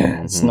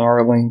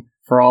 snarling,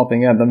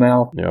 frothing at the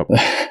mouth. Yep.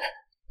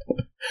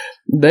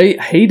 They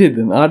hated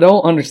them. I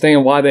don't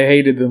understand why they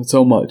hated them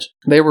so much.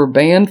 They were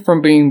banned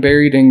from being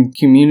buried in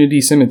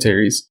community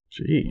cemeteries.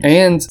 Jeez.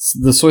 And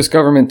the Swiss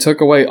government took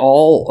away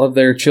all of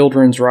their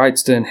children's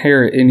rights to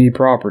inherit any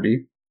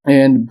property.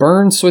 And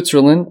burned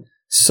Switzerland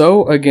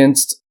so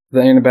against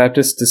the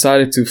Anabaptists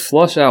decided to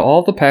flush out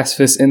all the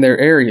pacifists in their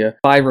area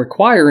by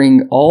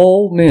requiring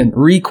all men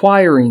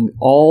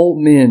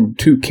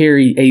to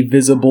carry a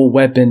visible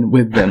weapon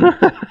with them.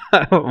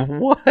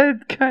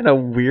 What kind of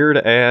weird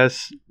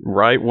ass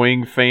right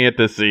wing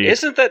fantasy?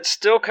 Isn't that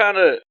still kind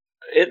of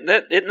isn't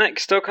that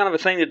still kind of a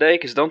thing today?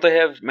 Because don't they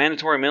have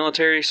mandatory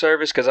military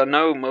service? Because I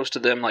know most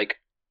of them, like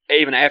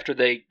even after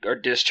they are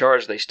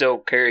discharged, they still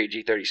carry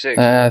G36.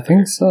 I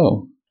think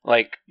so.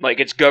 Like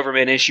it's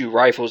government issue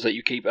rifles that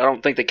you keep. I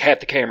don't think they have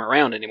to carry them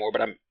around anymore,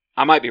 but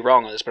I might be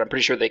wrong on this, but I'm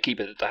pretty sure they keep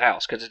it at the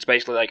house because it's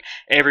basically like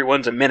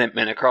everyone's a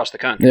Minuteman across the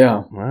country.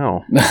 Yeah.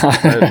 Wow. I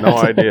had no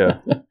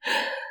idea.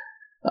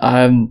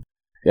 I'm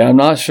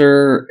not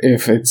sure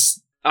if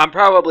it's. I'm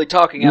probably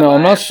talking out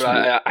I'm my not ass, sure.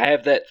 but I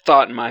have that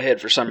thought in my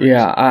head for some reason.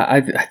 Yeah,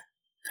 I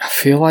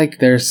feel like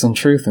there's some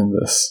truth in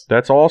this.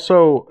 That is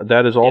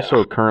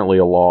also currently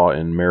a law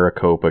in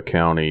Maricopa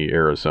County,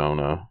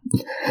 Arizona.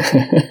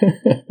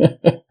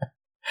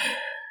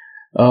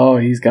 Oh,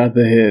 he's got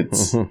the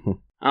hits. I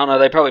don't know.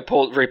 They probably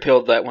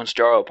repealed that once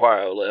Jaro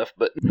Paro left,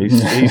 but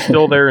he's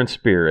still there in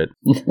spirit.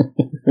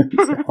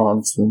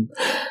 Constant.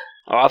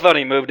 Oh, I thought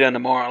he moved into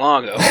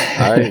Mar-a-Lago.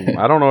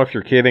 I don't know if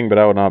you're kidding, but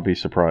I would not be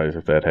surprised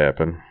if that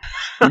happened.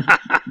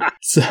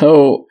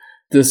 So,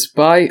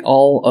 despite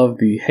all of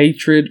the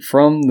hatred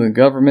from the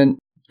government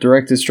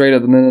directed straight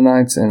at the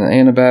Mennonites and the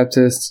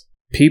Anabaptists,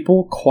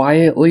 people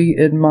quietly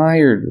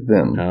admired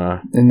them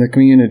in the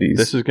communities.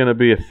 This is going to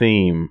be a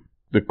theme.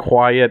 The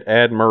quiet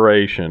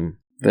admiration.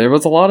 There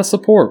was a lot of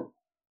support.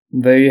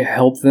 They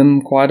helped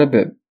them quite a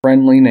bit.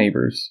 Friendly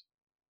neighbors.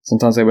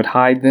 Sometimes they would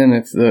hide them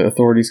if the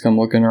authorities come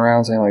looking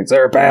around saying, like,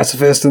 they're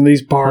pacifists in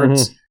these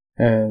parts.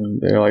 Mm-hmm.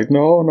 And they're like,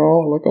 no,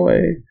 look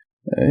away.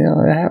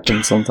 It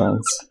happens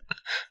sometimes.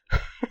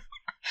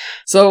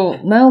 So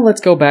now let's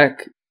go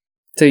back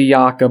to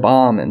Jacob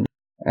Ammon.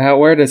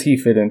 Where does he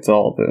fit into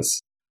all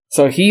this?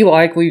 So he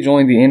likely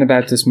joined the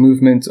Anabaptist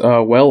movement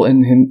well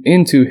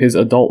into his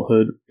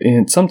adulthood,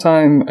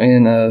 sometime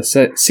in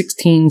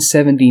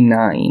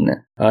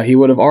 1679. He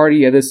would have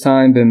already at this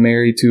time been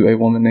married to a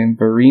woman named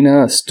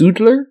Verena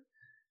Studler,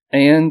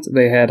 and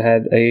they had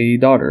a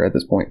daughter at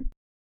this point.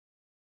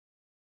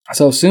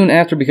 So soon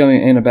after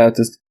becoming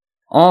Anabaptist,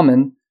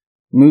 Ammon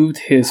moved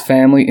his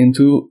family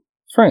into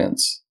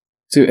France,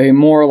 to a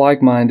more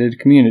like-minded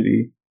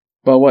community.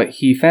 But what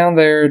he found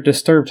there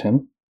disturbed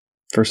him,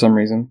 for some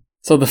reason.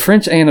 So the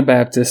French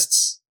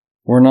Anabaptists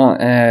were not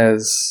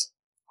as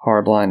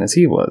hardline as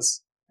he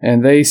was.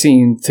 And they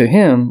seemed, to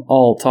him,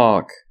 all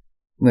talk.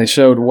 They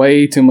showed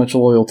way too much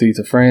loyalty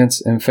to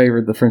France and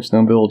favored the French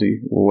nobility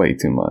way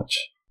too much.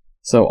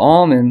 So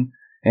Ammon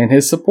and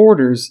his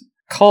supporters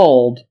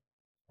called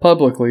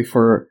publicly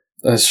for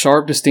a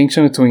sharp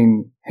distinction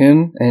between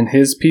him and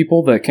his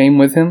people that came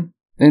with him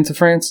into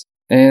France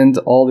and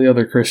all the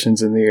other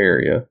Christians in the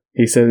area.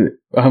 He said,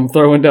 I'm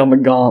throwing down the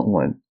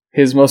gauntlet.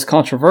 His most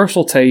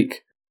controversial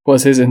take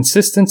was his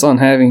insistence on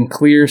having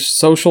clear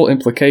social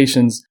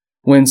implications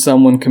when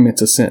someone commits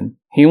a sin.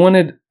 He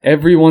wanted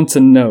everyone to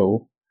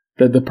know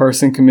that the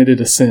person committed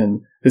a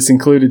sin. This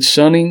included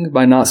shunning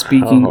by not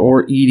speaking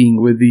or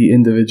eating with the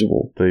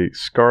individual. The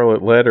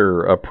Scarlet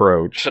Letter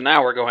approach. So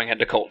now we're going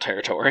into cult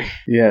territory.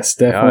 Yes,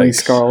 definitely Yikes.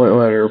 Scarlet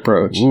Letter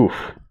approach. Oof.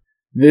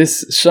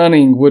 This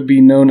shunning would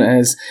be known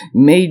as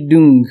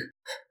Meidung,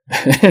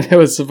 and it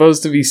was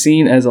supposed to be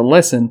seen as a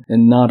lesson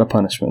and not a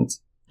punishment.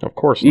 Of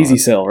course not. Easy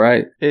sell,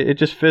 right? It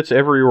just fits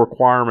every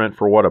requirement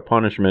for what a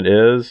punishment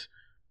is,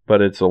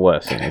 but it's a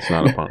lesson. It's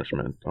not a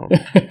punishment. Oh.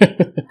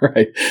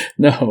 Right.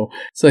 No.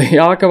 So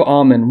Jakob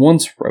Amen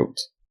once wrote,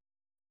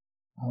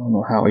 I don't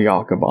know how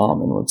Jakob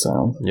Amen would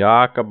sound.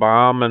 Jakob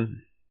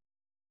Amen.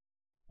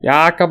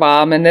 Jakob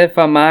Amen, if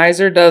a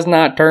miser does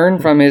not turn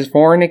from his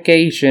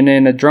fornication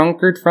and a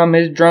drunkard from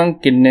his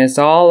drunkenness,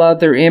 all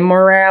other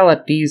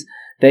immoralities,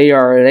 they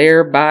are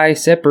thereby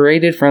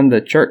separated from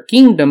the church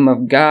kingdom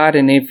of God,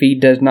 and if he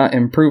does not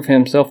improve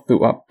himself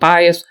through a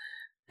pious,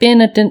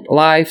 penitent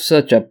life,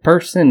 such a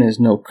person is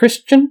no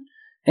Christian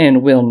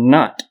and will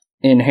not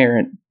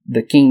inherit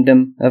the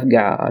kingdom of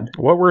God.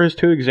 What were his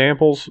two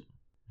examples?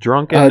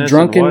 Drunkenness.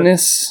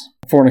 Drunkenness,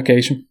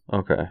 fornication.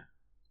 Okay.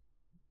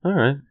 All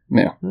right.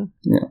 Yeah.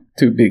 Yeah.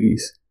 Two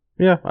biggies.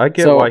 Yeah, I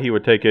get So- why he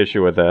would take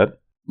issue with that.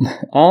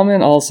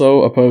 Amen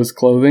also opposed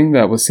clothing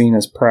that was seen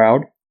as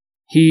proud.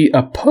 He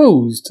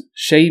opposed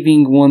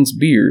shaving one's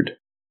beard,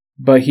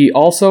 but he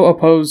also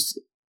opposed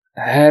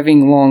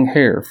having long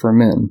hair for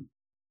men.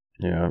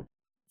 Yeah.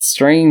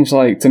 Strange,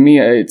 like, to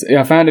me,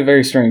 I found it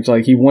very strange.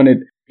 Like,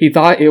 he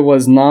thought it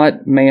was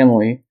not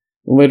manly,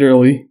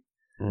 literally,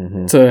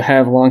 Mm-hmm. to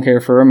have long hair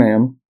for a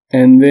man.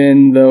 And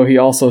then, though, he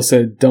also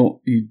said,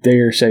 don't you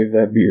dare shave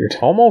that beard.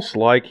 Almost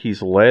like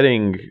he's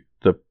letting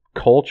the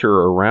culture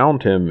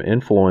around him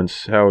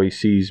influence how he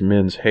sees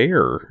men's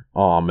hair.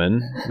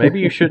 Amen. Maybe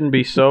you shouldn't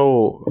be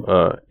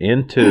so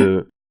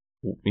into,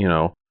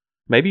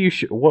 maybe you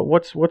should.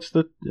 What's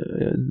the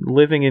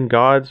living in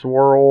God's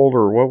world,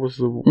 or what was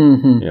the?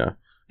 Mm-hmm. Yeah,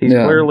 he's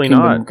clearly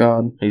Kingdom not. of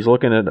God. He's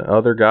looking at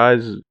other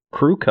guys'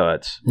 crew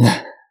cuts.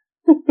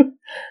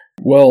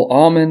 Well,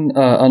 Amen,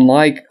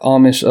 unlike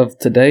Amish of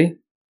today,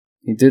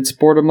 he did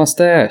sport a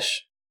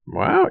mustache.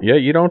 Wow. Yeah,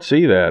 you don't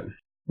see that.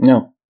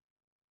 No.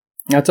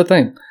 That's a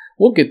thing.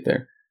 We'll get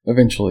there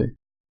eventually.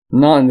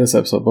 Not in this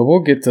episode, but we'll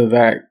get to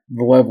that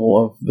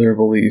level of their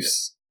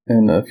beliefs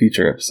in a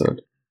future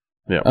episode.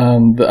 Yeah.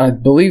 I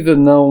believe the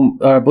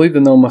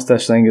no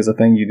mustache thing is a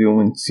thing you do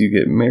once you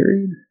get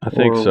married. I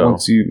think or so.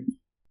 Once you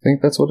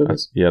think that's what it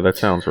is. Yeah, that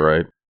sounds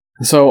right.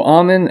 So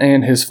Amen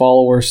and his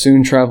followers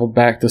soon traveled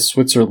back to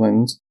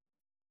Switzerland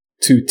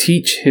to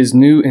teach his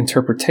new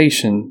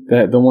interpretation,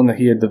 that the one that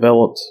he had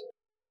developed,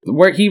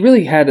 where he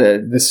really had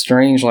this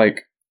strange,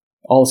 like,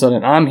 all of a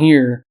sudden, I'm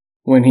here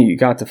when he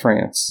got to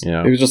France.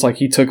 Yeah. It was just like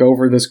he took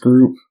over this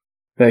group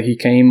that he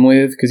came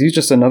with, because he's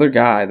just another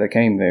guy that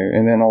came there,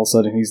 and then all of a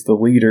sudden he's the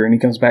leader, and he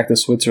comes back to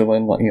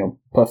Switzerland, like,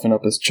 puffing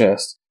up his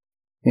chest,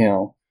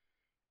 and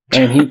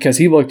because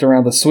he looked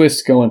around the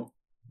Swiss going,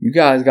 you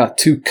guys got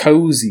too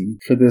cozy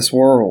for this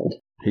world.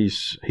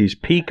 He's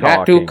Got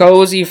peacocking. too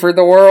cozy for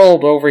the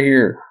world over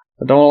here.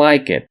 I don't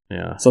like it.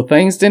 Yeah. So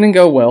things didn't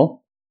go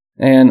well,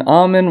 and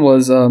Amen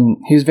was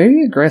he was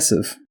very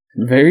aggressive,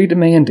 very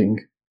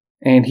demanding,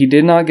 and he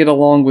did not get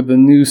along with the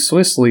new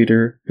Swiss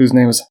leader, whose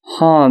name was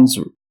Hans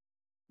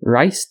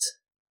Reist.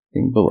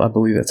 I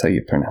believe that's how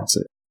you pronounce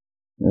it.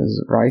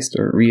 Is it Reist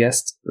or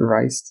Reist?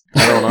 Reist?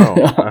 I don't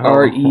know.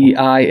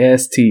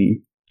 Reist.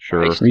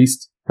 Sure.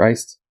 Reist.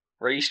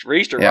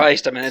 Reist or Yeah.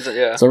 Reist? I mean,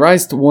 yeah. So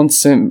Reist once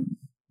sent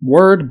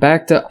word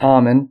back to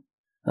Amen,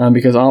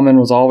 because Amen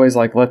was always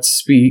like, let's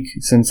speak,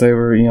 since they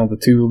were,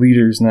 the two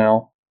leaders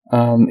now.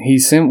 He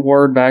sent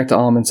word back to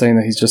Amen saying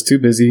that he's just too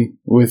busy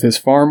with his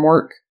farm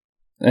work,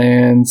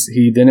 and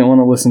he didn't want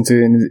to listen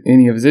to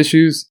any of his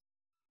issues.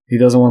 He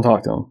doesn't want to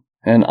talk to him.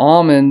 And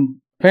Amen,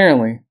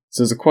 apparently,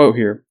 this is a quote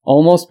here,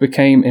 almost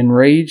became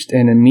enraged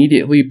and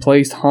immediately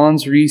placed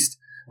Hans Reist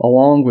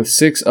along with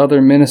 6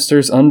 other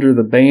ministers under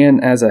the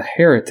ban as a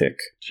heretic.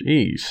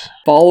 Jeez.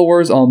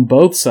 Followers on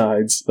both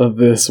sides of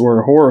this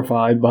were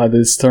horrified by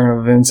this turn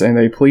of events, and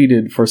they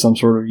pleaded for some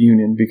sort of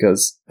union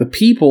because the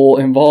people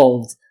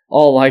involved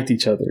all liked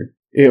each other.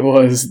 It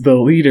was the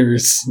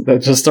leaders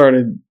that just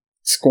started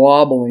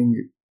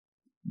squabbling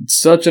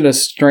such a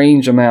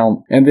strange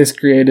amount, and this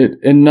created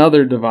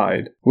another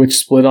divide, which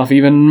split off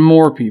even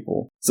more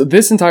people. So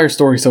this entire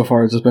story so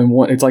far has just been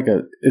one. It's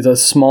a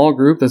small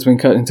group that's been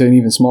cut into an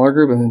even smaller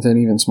group, and into an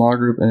even smaller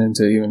group, and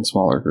into an even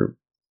smaller group,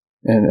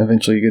 and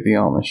eventually you get the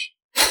Amish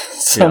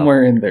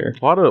somewhere in there.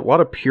 A lot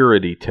of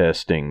purity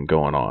testing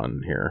going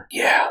on here.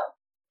 Yeah.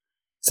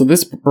 So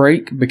this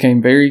break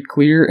became very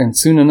clear, and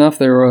soon enough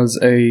there was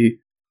a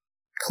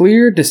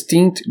clear,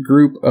 distinct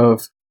group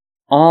of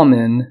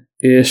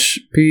Amen-ish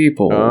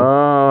people.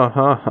 Oh.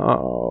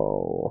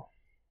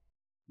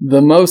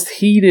 The most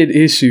heated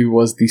issue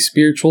was the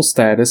spiritual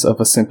status of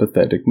a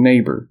sympathetic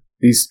neighbor.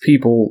 These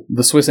people,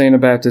 the Swiss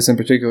Anabaptists in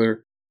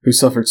particular, who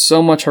suffered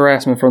so much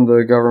harassment from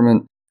the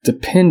government,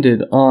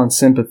 depended on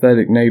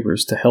sympathetic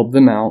neighbors to help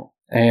them out,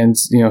 and,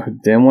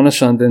 didn't want to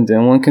shun them,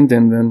 didn't want to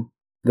condemn them.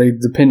 They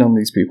depend on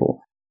these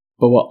people.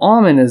 But what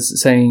Amen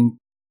is saying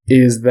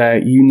is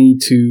that you need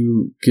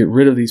to get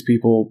rid of these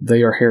people.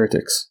 They are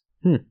heretics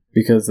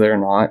because they're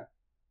not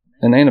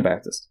an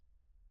Anabaptist.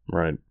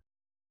 Right.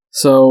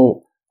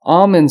 So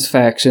Amen's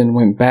faction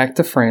went back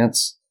to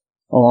France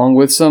along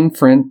with some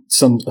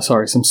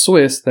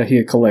Swiss that he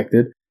had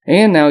collected,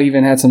 and now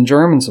even had some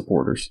German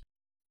supporters.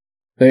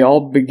 They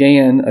all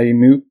began a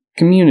new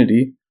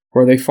community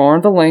where they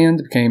farmed the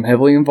land, became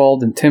heavily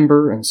involved in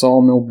timber and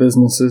sawmill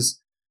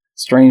businesses.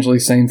 Strangely,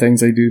 same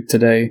things they do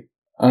today.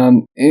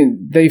 And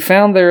they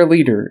found their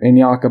leader in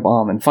Jacob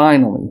Amen.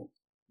 Finally,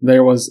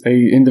 there was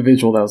a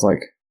individual that was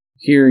like,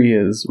 here he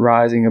is,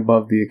 rising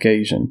above the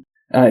occasion.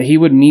 He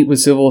would meet with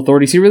civil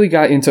authorities. He really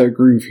got into a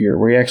groove here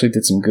where he actually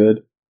did some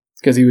good,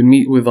 because he would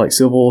meet with like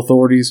civil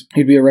authorities.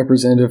 He'd be a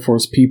representative for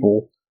his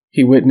people.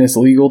 He witnessed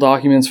legal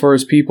documents for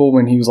his people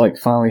when he was like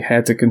finally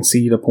had to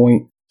concede a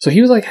point. So he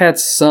was like had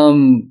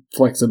some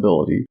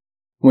flexibility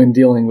when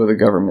dealing with the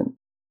government.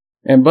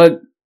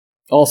 But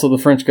also the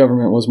French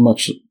government was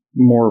much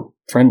more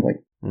friendly.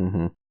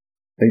 Mm-hmm.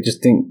 They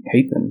just didn't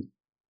hate them.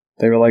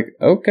 They were like,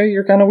 okay,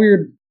 you're kind of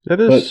weird. That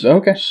is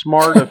okay.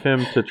 Smart of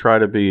him to try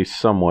to be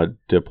somewhat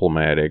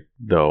diplomatic,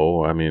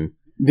 though. I mean,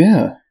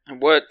 yeah.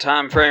 What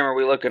time frame are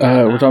we looking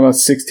at? We're talking about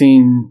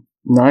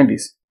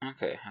 1690s.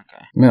 Okay.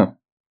 Yeah.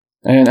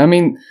 And I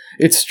mean,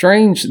 it's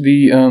strange.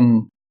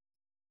 The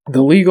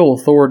legal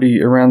authority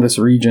around this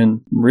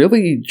region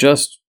really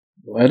just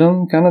let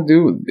him kind of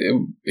do.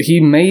 He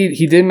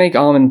did make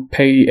Amen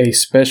pay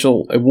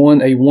a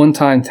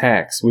one-time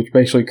tax, which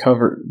basically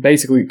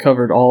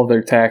covered all of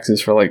their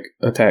taxes for like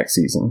a tax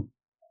season.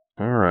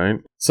 All right.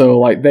 So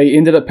like they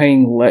ended up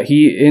paying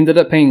he ended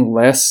up paying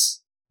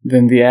less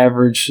than the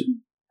average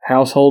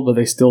household, but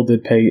they still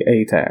did pay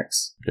a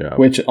tax. Yeah.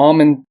 Which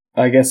Amen,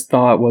 I guess,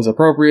 thought was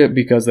appropriate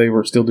because they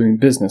were still doing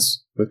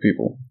business with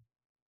people.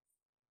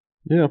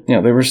 Yeah.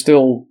 Yeah, they were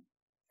still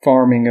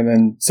farming and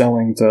then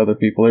selling to other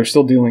people. They're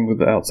still dealing with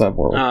the outside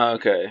world. Oh,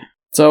 okay.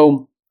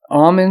 So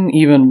Amen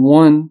even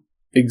won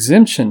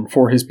exemption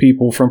for his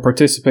people from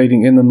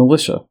participating in the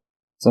militia.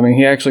 So I mean,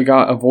 he actually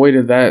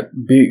avoided that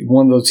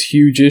one of those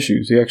huge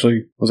issues. He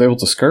actually was able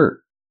to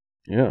skirt.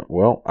 Yeah.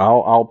 Well,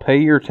 I'll pay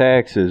your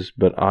taxes,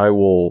 but I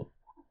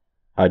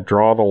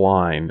draw the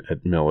line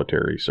at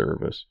military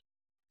service.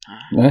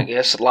 Yeah. I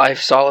guess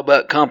life's all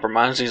about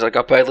compromise. He's like,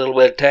 I'll pay a little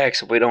bit of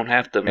tax if we don't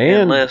have to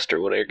enlist or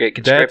whatever, get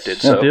conscripted.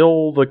 That's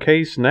still the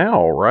case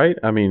now, right?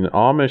 I mean,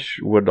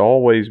 Amish would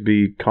always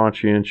be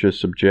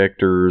conscientious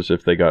objectors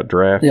if they got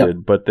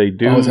drafted, but they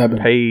do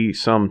pay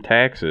some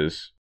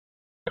taxes,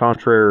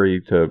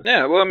 contrary to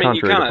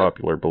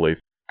popular belief.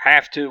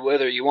 Have to,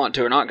 whether you want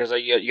to or not, because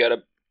you got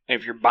to.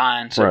 If you're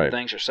buying certain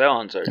things or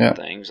selling certain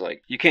things,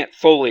 like you can't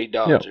fully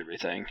dodge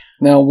everything.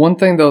 Now, one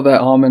thing though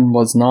that Amen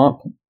was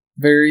not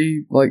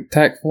very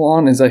tactful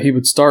on is that he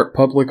would start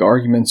public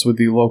arguments with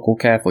the local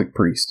Catholic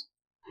priest.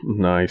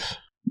 Nice.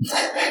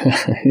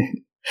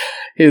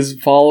 His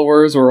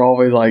followers were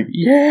always like,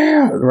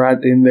 yeah, right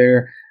in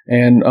there.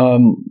 And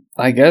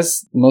I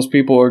guess most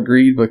people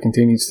agreed, but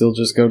continued to still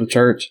just go to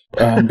church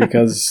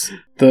because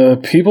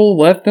the people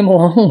left them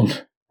alone.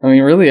 I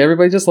mean, really,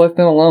 everybody just left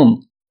them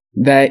alone.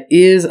 That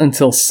is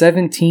until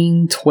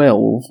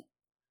 1712,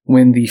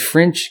 when the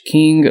French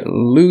King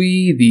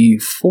Louis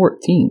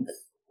XIV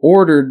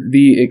ordered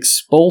the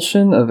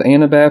expulsion of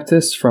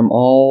Anabaptists from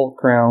all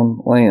crown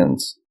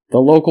lands. The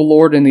local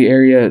lord in the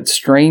area,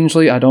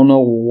 strangely, I don't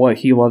know what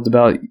he loved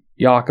about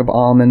Jacob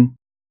Amen,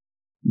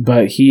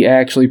 but he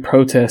actually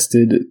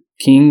protested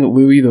King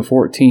Louis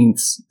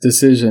XIV's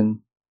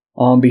decision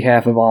on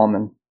behalf of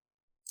Amen,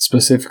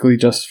 specifically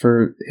just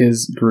for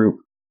his group.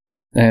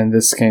 And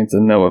this came to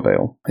no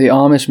avail. The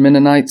Amish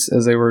Mennonites,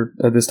 as they were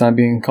at this time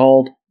being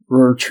called,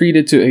 were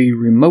treated to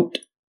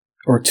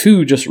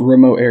two just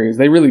remote areas.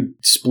 They really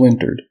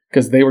splintered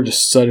because they were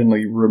just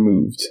suddenly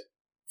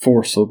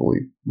forcibly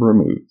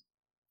removed.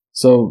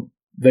 So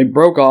they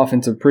broke off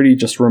into pretty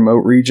just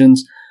remote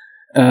regions.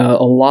 A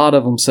lot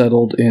of them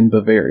settled in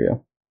Bavaria.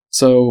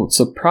 So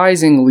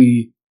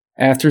surprisingly,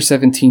 after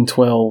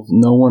 1712,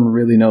 no one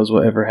really knows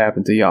what ever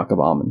happened to Jacob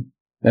Amen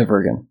ever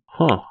again.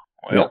 Huh.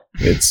 Well,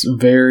 it's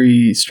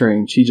very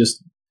strange. He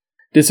just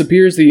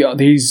disappears.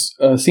 He's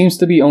seems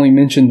to be only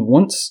mentioned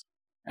once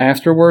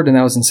afterward, and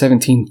that was in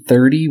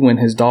 1730 when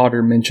his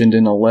daughter mentioned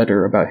in a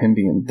letter about him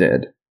being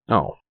dead.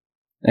 Oh,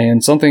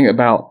 and something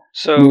about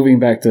moving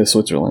back to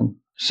Switzerland.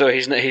 So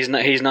he's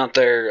not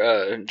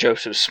there,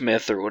 Joseph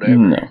Smith or whatever.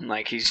 No.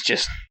 Like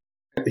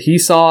he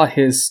saw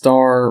his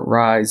star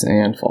rise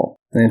and fall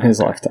in his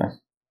lifetime,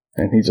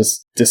 and he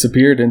just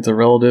disappeared into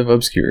relative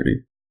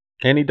obscurity.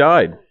 And he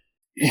died.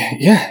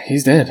 Yeah,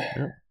 he's dead.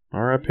 Yeah.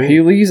 R.I.P.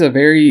 He leaves a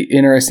very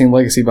interesting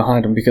legacy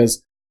behind him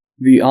because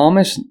the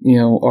Amish,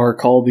 are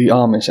called the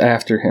Amish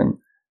after him.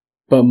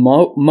 But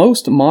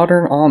most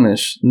modern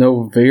Amish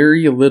know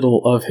very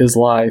little of his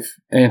life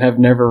and have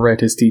never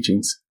read his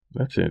teachings.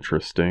 That's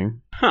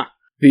interesting. Huh.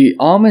 The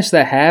Amish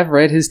that have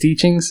read his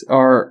teachings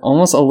are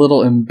almost a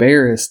little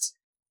embarrassed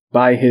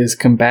by his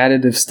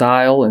combative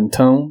style and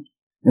tone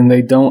and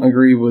they don't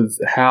agree with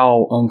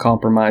how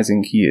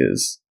uncompromising he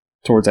is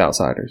towards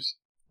outsiders.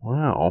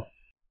 Wow.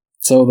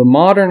 So the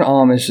modern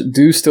Amish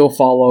do still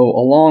follow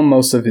along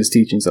most of his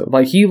teachings.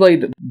 Like, he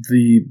laid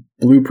the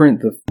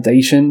blueprint, the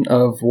foundation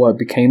of what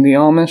became the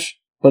Amish,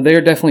 but they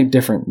are definitely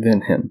different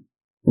than him.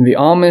 And the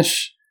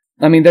Amish,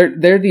 I mean,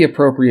 they're the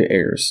appropriate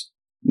heirs,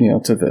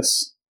 to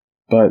this,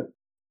 but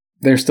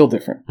they're still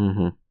different.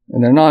 Mm-hmm.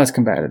 And they're not as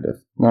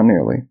combative, not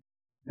nearly.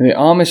 The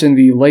Amish in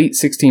the late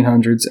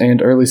 1600s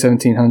and early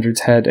 1700s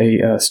had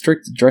a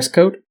strict dress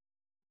code.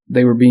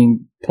 They were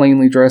being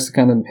plainly dressed,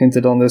 kind of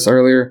hinted on this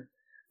earlier.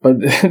 But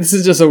this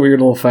is just a weird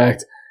little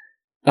fact.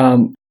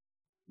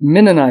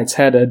 Mennonites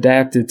had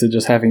adapted to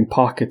just having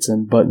pockets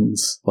and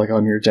buttons, like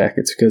on your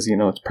jackets, because,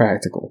 it's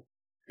practical.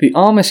 The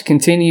Amish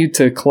continued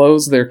to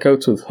close their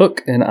coats with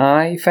hook and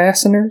eye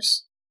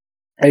fasteners.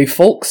 A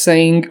folk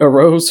saying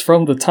arose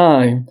from the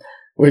time,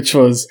 which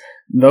was,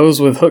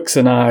 "Those with hooks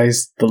and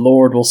eyes, the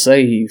Lord will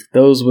save.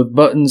 Those with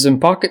buttons and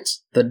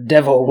pockets, the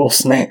devil will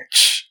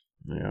snatch."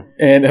 Yeah.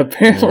 And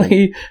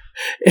apparently,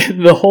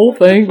 the whole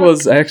thing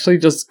was actually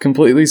just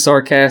completely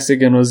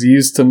sarcastic and was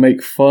used to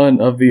make fun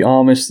of the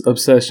Amish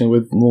obsession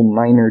with little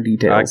minor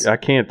details. I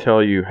can't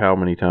tell you how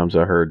many times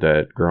I heard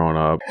that growing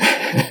up.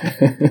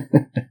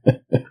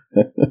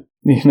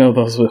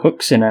 Those with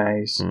hooks and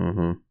eyes.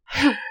 Mm-hmm.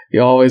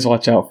 You always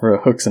watch out for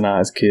a hooks and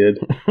eyes kid.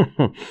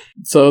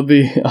 So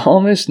the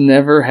Amish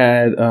never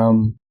had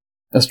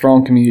a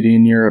strong community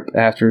in Europe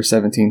after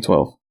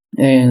 1712.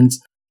 And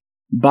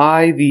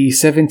by the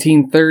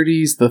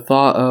 1730s, the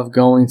thought of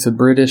going to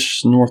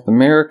British North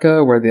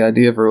America, where the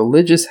idea of a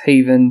religious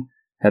haven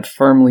had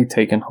firmly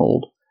taken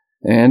hold,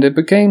 and it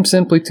became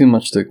simply too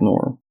much to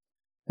ignore.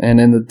 And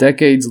in the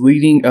decades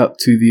leading up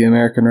to the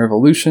American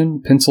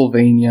Revolution,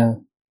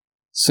 Pennsylvania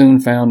soon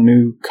found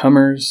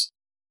newcomers.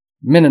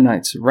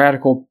 Mennonites,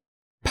 radical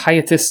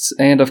pietists,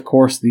 and of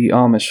course the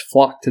Amish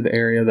flocked to the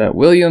area that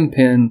William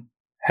Penn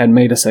had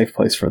made a safe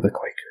place for the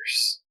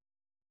Quakers.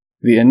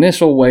 The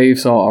initial wave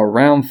saw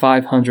around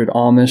 500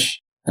 Amish.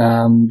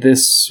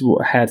 This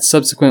had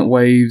subsequent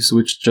waves,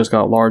 which just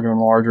got larger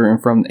and larger,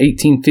 and from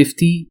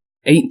 1815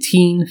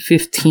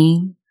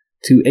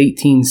 to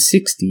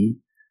 1860,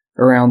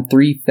 around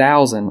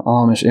 3,000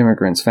 Amish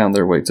immigrants found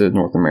their way to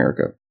North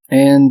America.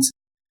 And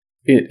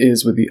it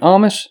is with the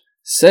Amish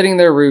setting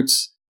their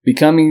roots,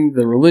 becoming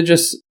the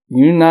religious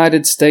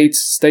United States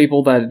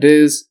staple that it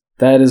is.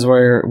 That is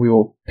where we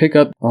will pick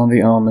up on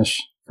the Amish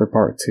for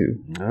part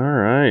 2. All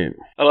right.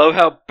 I love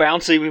how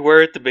bouncy we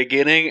were at the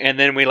beginning, and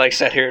then we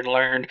sat here and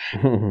learned.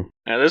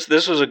 Now,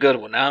 this was a good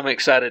one. Now I'm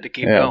excited to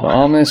keep going. The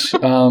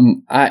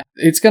Amish.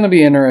 It's going to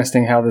be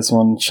interesting how this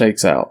one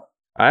shakes out.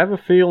 I have a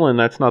feeling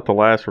that's not the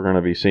last we're going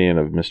to be seeing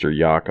of Mr.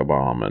 Jakob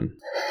Alman.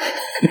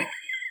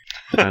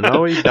 I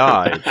know he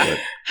died, but...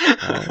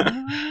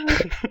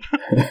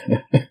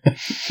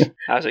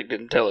 Isaac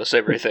didn't tell us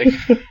everything.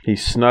 He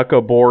snuck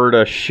aboard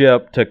a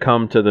ship to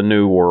come to the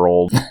New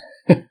World.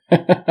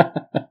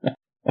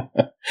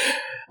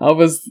 I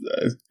was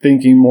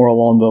thinking more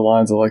along the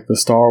lines of the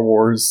Star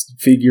Wars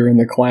figure in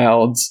the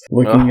clouds,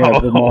 looking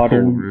at the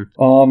modern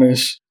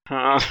Amish.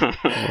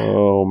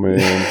 Oh,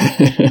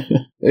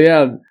 man.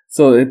 Yeah,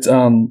 so it's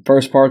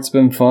first part's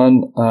been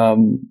fun.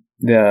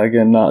 Yeah,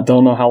 again,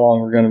 don't know how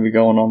long we're going to be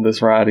going on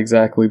this ride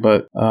exactly,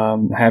 but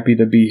happy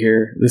to be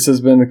here. This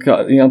has been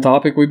a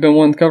topic we've been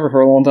wanting to cover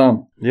for a long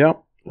time.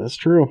 Yep, that's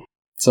true.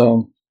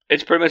 So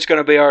it's pretty much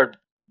going to be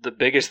the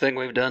biggest thing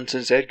we've done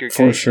since Edgar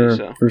Cayce.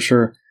 For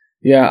sure.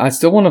 Yeah, I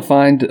still want to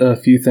find a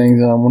few things,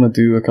 and I want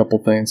to do a couple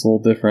things a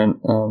little different.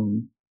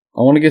 I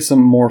want to get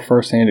some more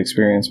first-hand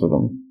experience with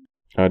them.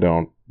 I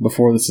don't.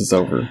 Before this is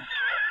over.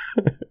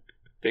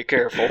 Be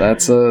careful.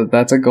 That's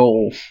a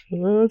goal.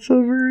 That's a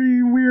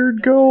very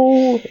weird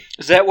goal.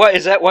 Is that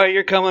why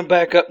you're coming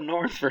back up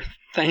north for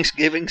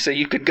Thanksgiving, so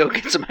you could go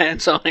get some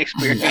hands-on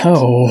experience?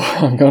 No,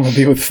 I'm going to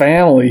be with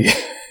family.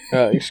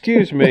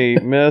 Excuse me,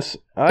 miss.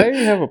 I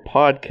have a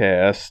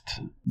podcast.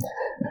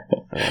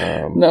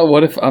 No,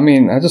 what if... I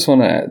just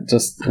want to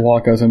just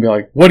walk up and be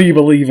like, what do you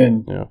believe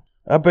in? Yeah.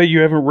 I bet you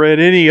haven't read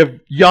any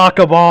of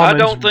Jakob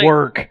Alman's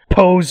work,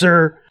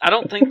 poser. I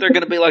don't think they're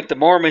going to be like the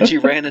Mormons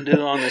you ran into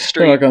on the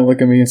street. They're not going to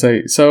look at me and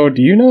say, so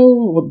do you know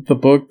what the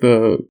book,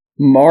 The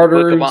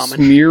Martyrs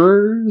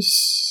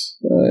Mirrors?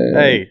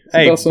 Hey,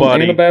 some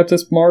buddy.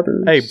 Anabaptist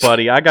martyrs? Hey,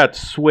 buddy, I got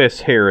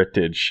Swiss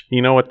heritage.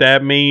 You know what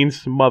that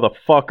means,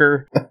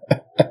 motherfucker?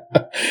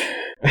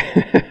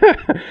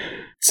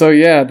 So,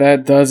 yeah,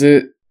 that does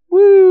it.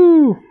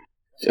 Woo!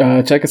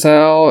 Check us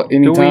out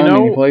anytime,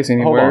 any place,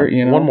 anywhere.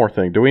 Hold on. One more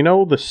thing. Do we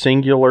know the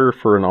singular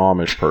for an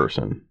Amish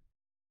person?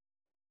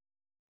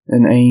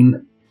 An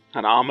aim.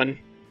 An almond.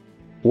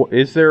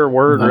 Is there a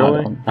word,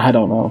 really? I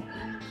don't know.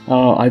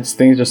 I just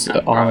think it's just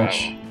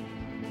Amish.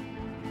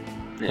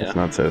 Yeah. That's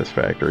not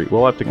satisfactory.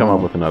 We'll have to come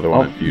up with another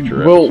one in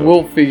future episodes.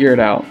 We'll figure it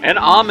out. An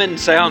almond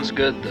sounds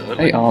good, though.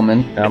 Hey,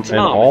 almond. An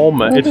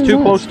almond. It's too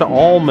close to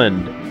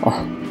almond.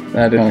 Oh,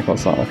 that is kind of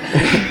close on.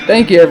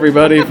 Thank you,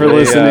 everybody, for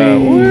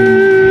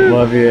listening.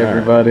 Love you,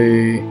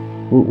 everybody.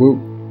 Whoop,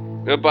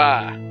 whoop.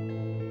 Goodbye.